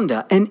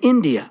Uganda and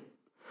India.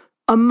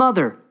 A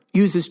mother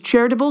uses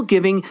charitable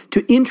giving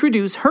to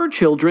introduce her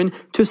children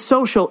to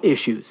social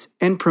issues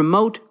and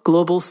promote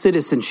global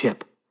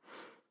citizenship.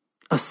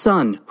 A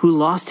son who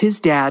lost his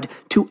dad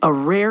to a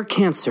rare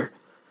cancer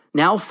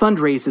now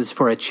fundraises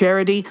for a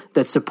charity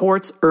that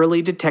supports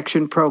early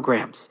detection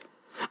programs.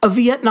 A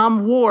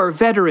Vietnam War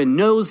veteran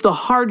knows the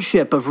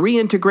hardship of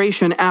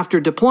reintegration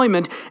after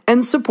deployment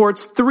and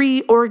supports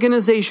 3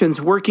 organizations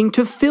working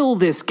to fill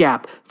this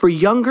gap for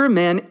younger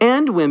men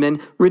and women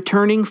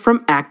returning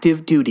from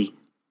active duty.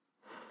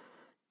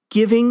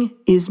 Giving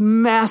is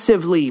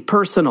massively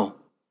personal,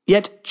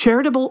 yet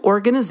charitable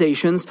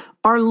organizations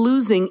are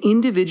losing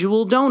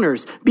individual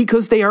donors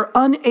because they are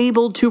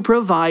unable to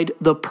provide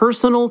the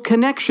personal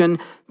connection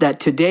that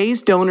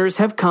today's donors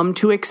have come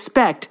to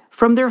expect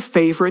from their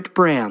favorite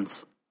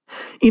brands.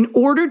 In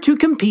order to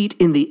compete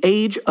in the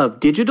age of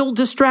digital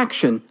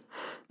distraction,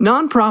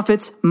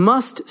 nonprofits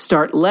must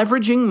start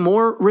leveraging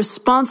more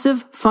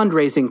responsive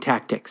fundraising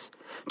tactics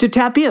to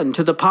tap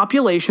into the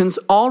population's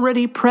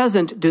already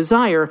present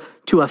desire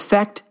to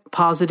affect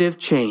positive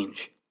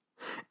change.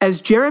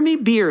 As Jeremy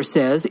Beer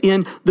says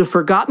in The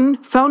Forgotten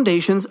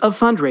Foundations of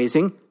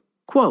Fundraising,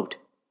 quote,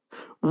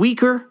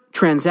 "Weaker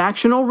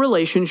transactional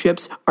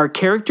relationships are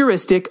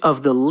characteristic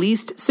of the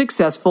least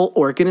successful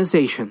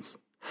organizations.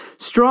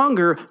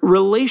 Stronger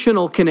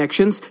relational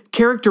connections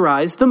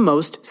characterize the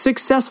most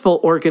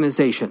successful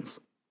organizations."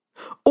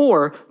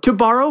 Or, to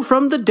borrow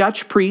from the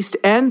Dutch priest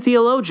and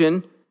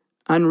theologian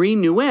Henri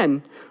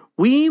Nouwen,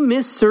 we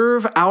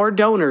misserve our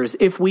donors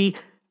if we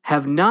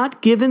have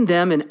not given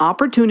them an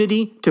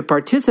opportunity to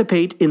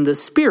participate in the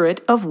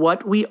spirit of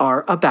what we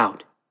are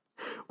about.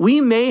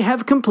 We may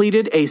have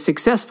completed a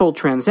successful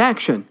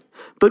transaction,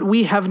 but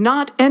we have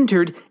not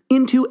entered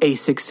into a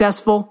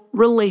successful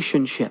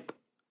relationship.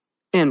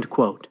 End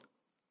quote.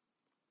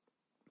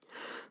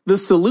 The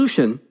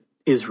solution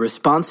is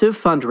responsive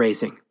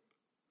fundraising.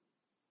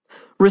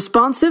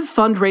 Responsive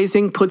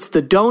fundraising puts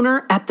the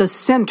donor at the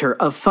center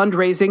of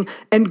fundraising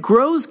and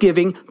grows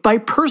giving by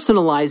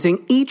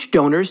personalizing each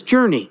donor's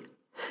journey.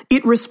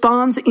 It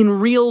responds in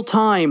real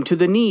time to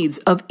the needs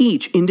of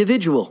each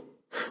individual.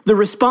 The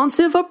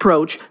responsive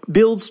approach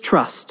builds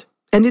trust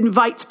and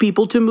invites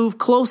people to move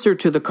closer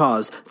to the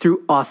cause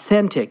through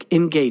authentic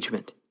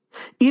engagement.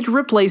 It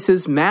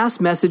replaces mass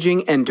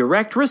messaging and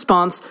direct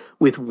response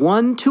with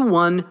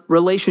one-to-one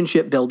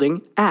relationship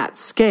building at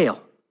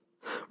scale.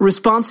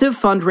 Responsive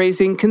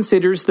fundraising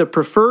considers the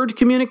preferred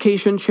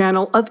communication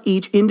channel of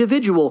each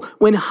individual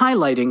when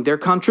highlighting their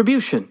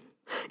contribution.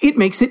 It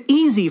makes it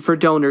easy for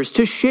donors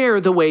to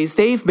share the ways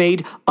they've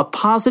made a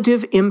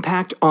positive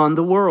impact on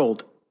the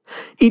world.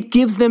 It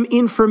gives them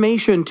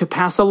information to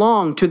pass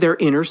along to their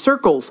inner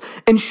circles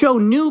and show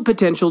new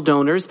potential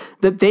donors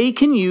that they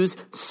can use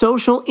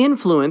social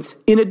influence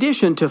in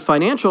addition to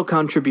financial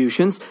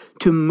contributions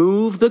to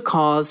move the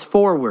cause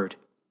forward.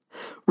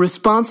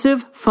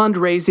 Responsive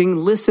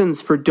fundraising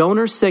listens for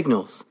donor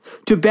signals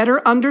to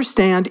better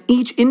understand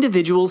each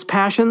individual's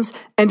passions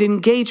and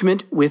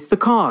engagement with the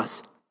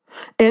cause.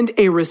 And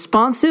a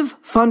responsive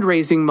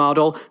fundraising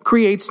model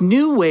creates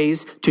new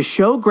ways to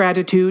show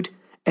gratitude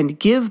and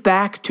give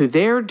back to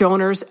their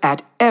donors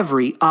at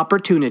every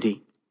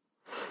opportunity.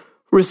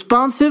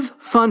 Responsive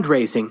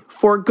fundraising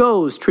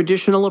forgoes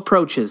traditional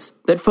approaches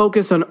that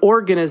focus on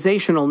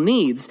organizational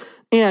needs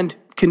and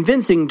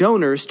convincing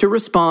donors to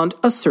respond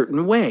a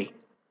certain way.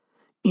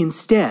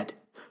 Instead,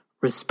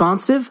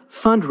 responsive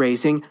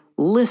fundraising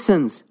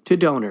listens to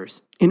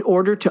donors in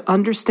order to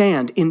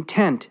understand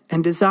intent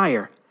and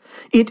desire.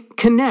 It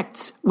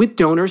connects with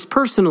donors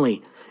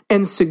personally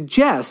and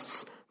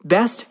suggests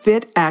best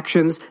fit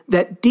actions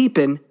that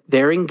deepen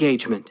their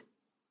engagement.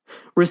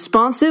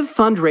 Responsive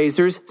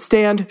fundraisers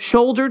stand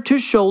shoulder to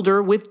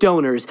shoulder with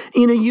donors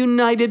in a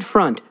united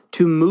front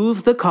to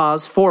move the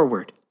cause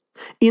forward.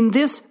 In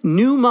this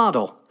new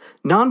model,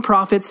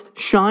 nonprofits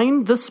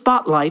shine the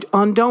spotlight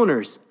on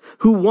donors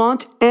who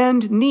want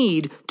and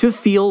need to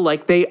feel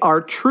like they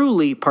are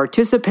truly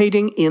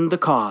participating in the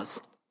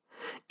cause.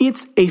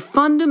 It's a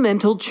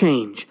fundamental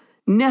change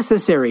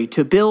necessary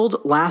to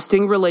build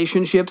lasting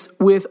relationships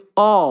with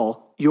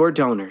all your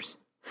donors.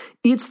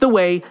 It's the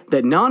way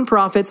that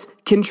nonprofits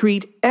can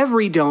treat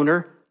every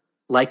donor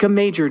like a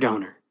major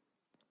donor.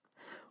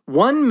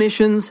 One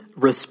Mission's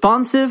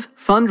responsive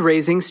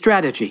fundraising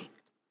strategy.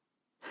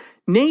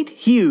 Nate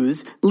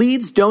Hughes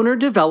leads donor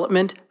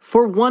development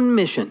for One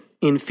Mission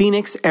in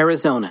Phoenix,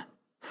 Arizona.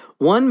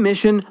 One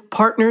Mission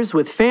partners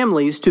with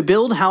families to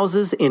build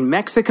houses in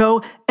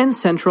Mexico and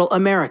Central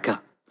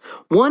America.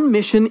 One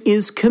Mission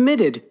is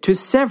committed to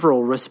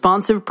several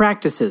responsive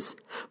practices,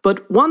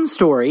 but one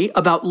story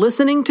about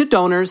listening to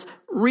donors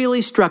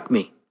really struck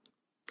me.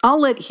 I'll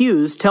let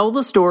Hughes tell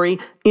the story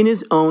in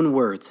his own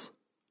words.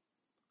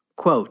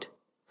 Quote,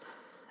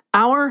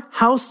 "Our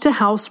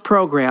house-to-house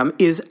program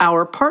is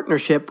our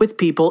partnership with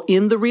people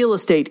in the real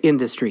estate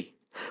industry.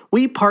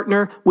 We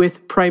partner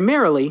with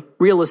primarily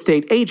real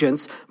estate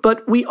agents,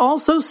 but we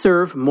also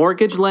serve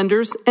mortgage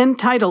lenders and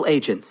title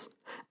agents.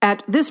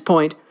 At this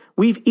point,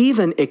 we've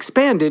even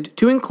expanded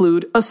to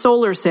include a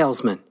solar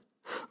salesman.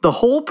 The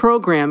whole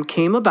program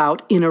came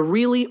about in a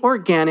really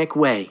organic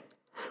way.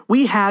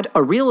 We had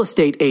a real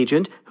estate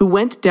agent who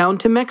went down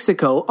to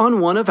Mexico on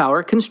one of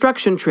our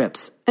construction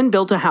trips and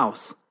built a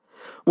house.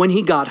 When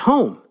he got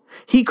home,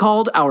 he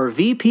called our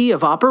VP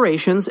of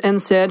operations and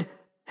said,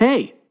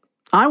 'Hey,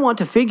 I want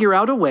to figure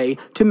out a way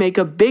to make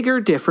a bigger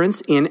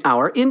difference in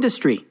our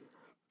industry.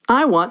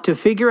 I want to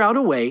figure out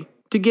a way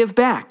to give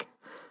back.'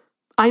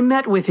 I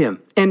met with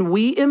him, and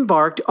we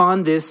embarked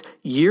on this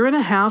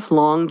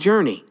 1.5-year-long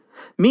journey.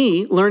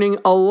 Me learning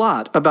a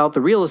lot about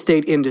the real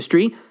estate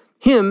industry,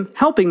 him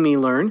helping me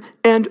learn,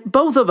 and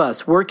both of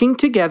us working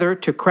together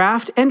to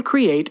craft and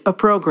create a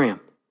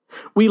program.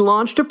 We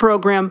launched a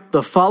program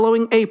the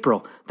following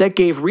April that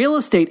gave real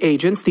estate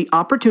agents the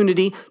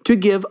opportunity to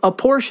give a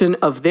portion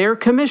of their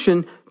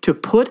commission to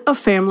put a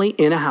family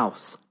in a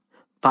house.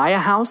 Buy a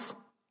house,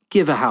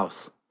 give a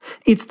house.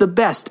 It's the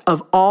best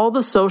of all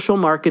the social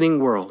marketing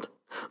world.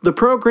 The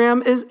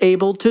program is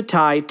able to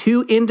tie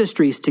two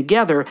industries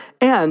together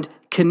and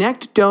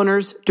connect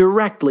donors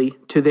directly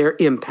to their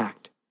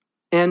impact."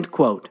 End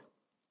quote.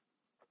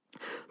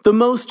 The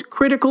most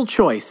critical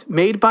choice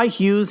made by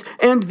Hughes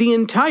and the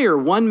entire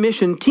One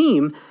Mission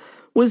team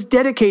was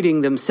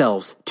dedicating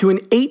themselves to an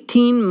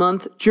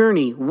 18-month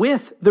journey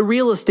with the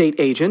real estate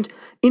agent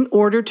in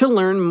order to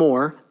learn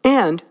more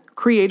and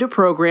create a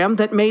program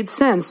that made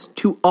sense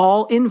to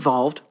all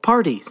involved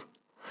parties.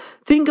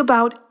 Think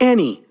about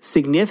any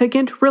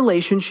significant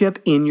relationship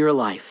in your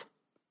life.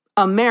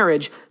 A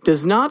marriage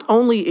does not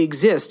only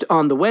exist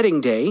on the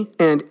wedding day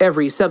and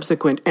every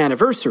subsequent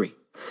anniversary.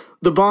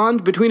 The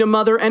bond between a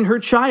mother and her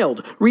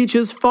child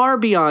reaches far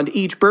beyond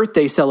each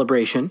birthday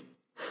celebration.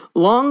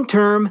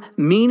 Long-term,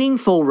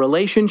 meaningful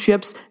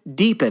relationships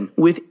deepen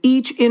with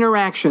each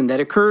interaction that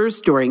occurs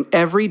during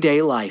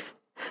everyday life.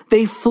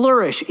 They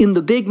flourish in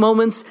the big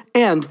moments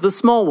and the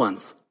small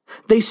ones.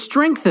 They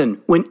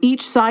strengthen when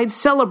each side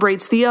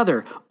celebrates the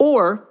other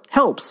or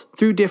helps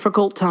through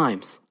difficult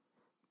times.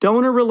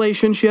 Donor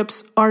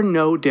relationships are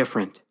no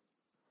different.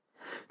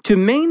 To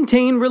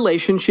maintain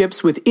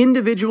relationships with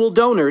individual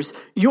donors,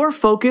 your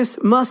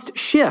focus must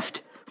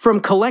shift from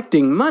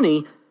collecting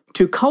money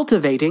to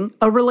cultivating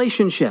a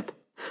relationship.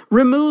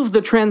 Remove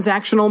the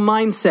transactional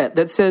mindset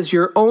that says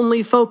your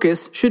only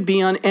focus should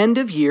be on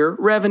end-of-year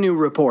revenue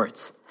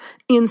reports.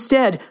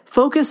 Instead,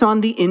 focus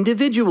on the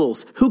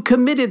individuals who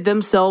committed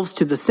themselves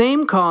to the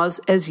same cause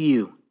as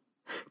you.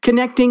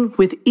 Connecting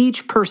with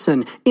each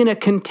person in a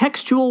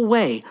contextual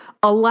way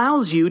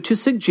allows you to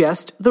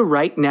suggest the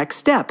right next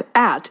step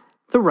at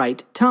the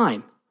right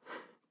time.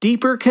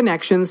 Deeper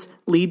connections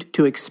lead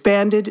to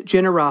expanded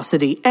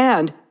generosity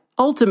and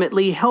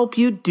ultimately help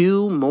you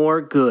do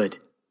more good.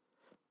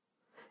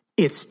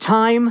 It's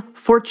time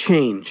for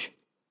change.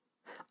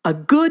 A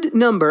good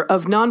number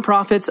of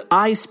nonprofits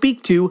I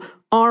speak to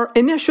are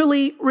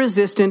initially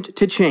resistant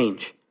to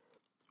change.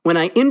 When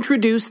I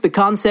introduce the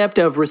concept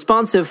of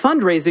responsive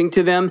fundraising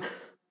to them,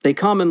 they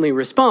commonly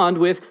respond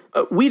with,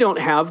 "We don't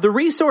have the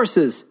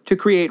resources to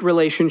create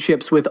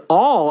relationships with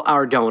all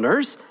our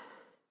donors."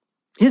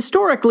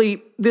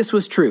 Historically, this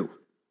was true.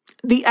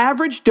 The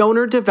average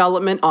donor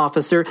development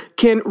officer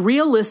can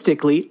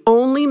realistically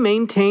only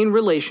maintain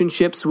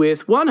relationships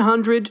with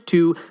 100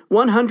 to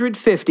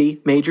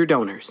 150 major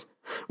donors,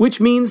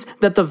 which means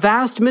that the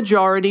vast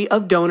majority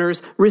of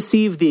donors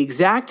receive the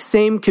exact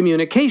same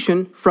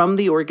communication from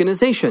the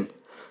organization,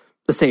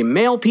 the same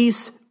mail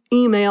piece,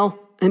 email,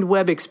 and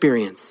web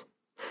experience.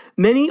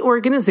 Many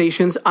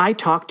organizations I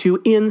talk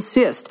to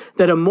insist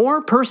that a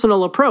more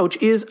personal approach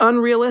is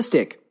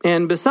unrealistic,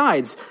 and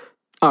besides,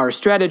 our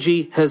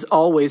strategy has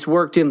always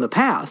worked in the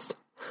past.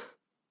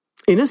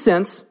 In a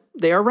sense,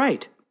 they are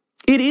right.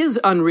 It is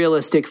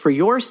unrealistic for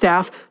your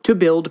staff to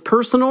build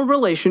personal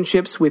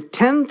relationships with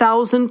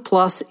 10,000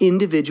 plus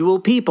individual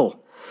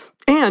people.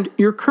 And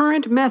your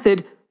current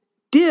method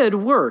did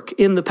work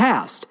in the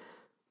past.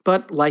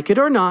 But like it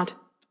or not,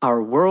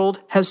 our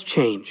world has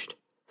changed.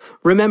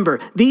 Remember,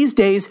 these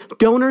days,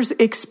 donors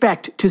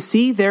expect to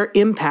see their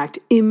impact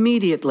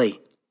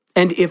immediately.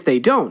 And if they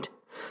don't,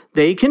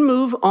 they can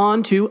move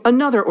on to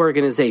another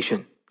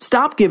organization,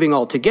 stop giving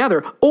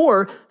altogether,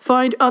 or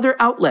find other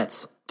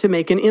outlets to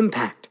make an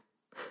impact.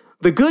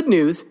 The good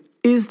news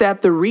is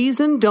that the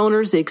reason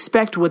donors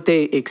expect what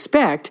they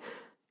expect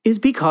is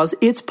because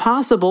it's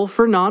possible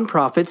for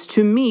nonprofits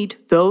to meet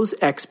those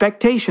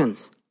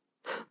expectations.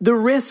 The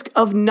risk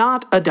of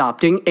not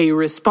adopting a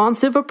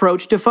responsive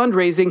approach to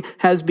fundraising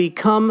has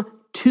become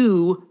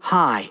too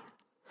high.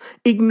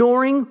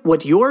 Ignoring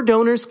what your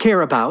donors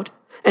care about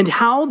and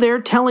how they're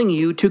telling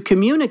you to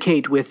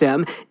communicate with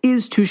them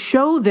is to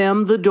show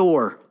them the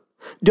door.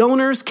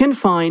 Donors can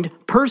find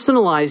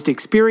personalized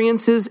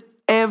experiences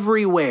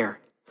everywhere,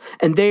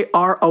 and they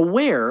are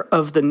aware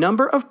of the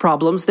number of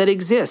problems that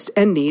exist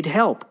and need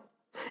help.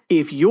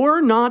 If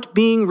you're not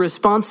being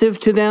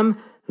responsive to them,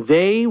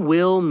 they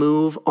will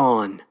move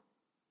on.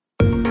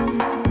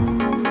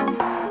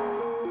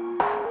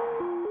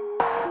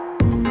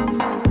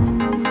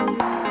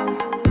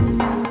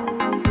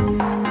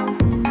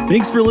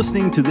 Thanks for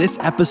listening to this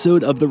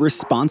episode of the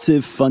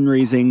Responsive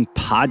Fundraising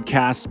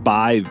Podcast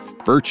by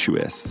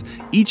Virtuous.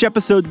 Each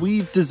episode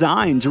we've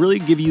designed to really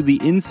give you the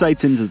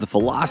insights into the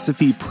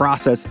philosophy,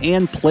 process,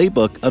 and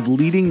playbook of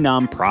leading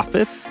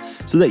nonprofits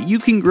so that you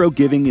can grow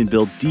giving and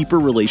build deeper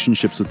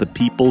relationships with the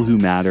people who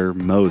matter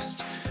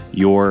most,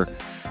 your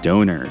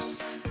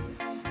donors.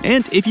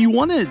 And if you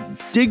want to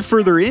dig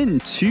further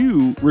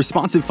into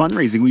responsive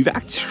fundraising, we've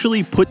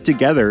actually put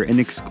together an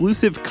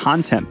exclusive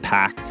content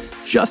pack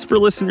just for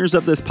listeners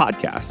of this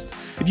podcast.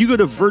 If you go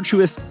to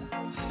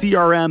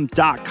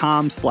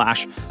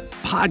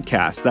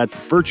virtuouscrm.com/podcast, that's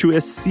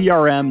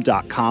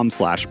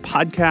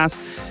virtuouscrm.com/podcast,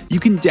 you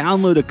can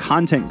download a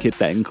content kit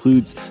that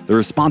includes the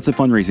Responsive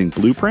Fundraising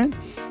Blueprint,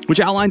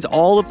 which outlines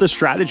all of the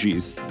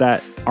strategies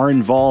that are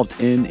involved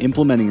in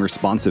implementing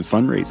responsive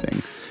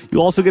fundraising.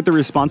 You'll also get the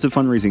Responsive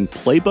Fundraising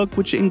Playbook,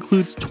 which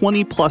includes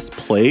 20 plus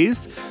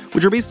plays,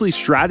 which are basically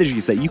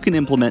strategies that you can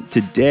implement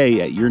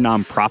today at your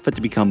nonprofit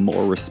to become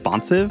more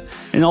responsive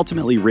and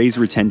ultimately raise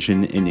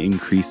retention and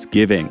increase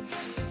giving.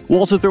 We'll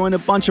also throw in a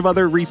bunch of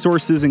other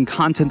resources and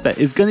content that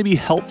is going to be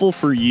helpful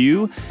for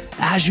you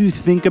as you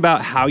think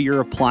about how you're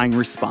applying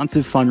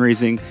responsive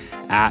fundraising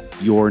at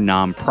your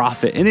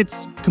nonprofit. And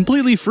it's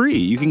completely free.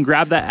 You can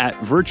grab that at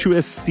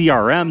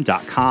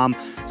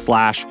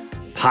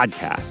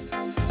virtuouscrm.com/podcast.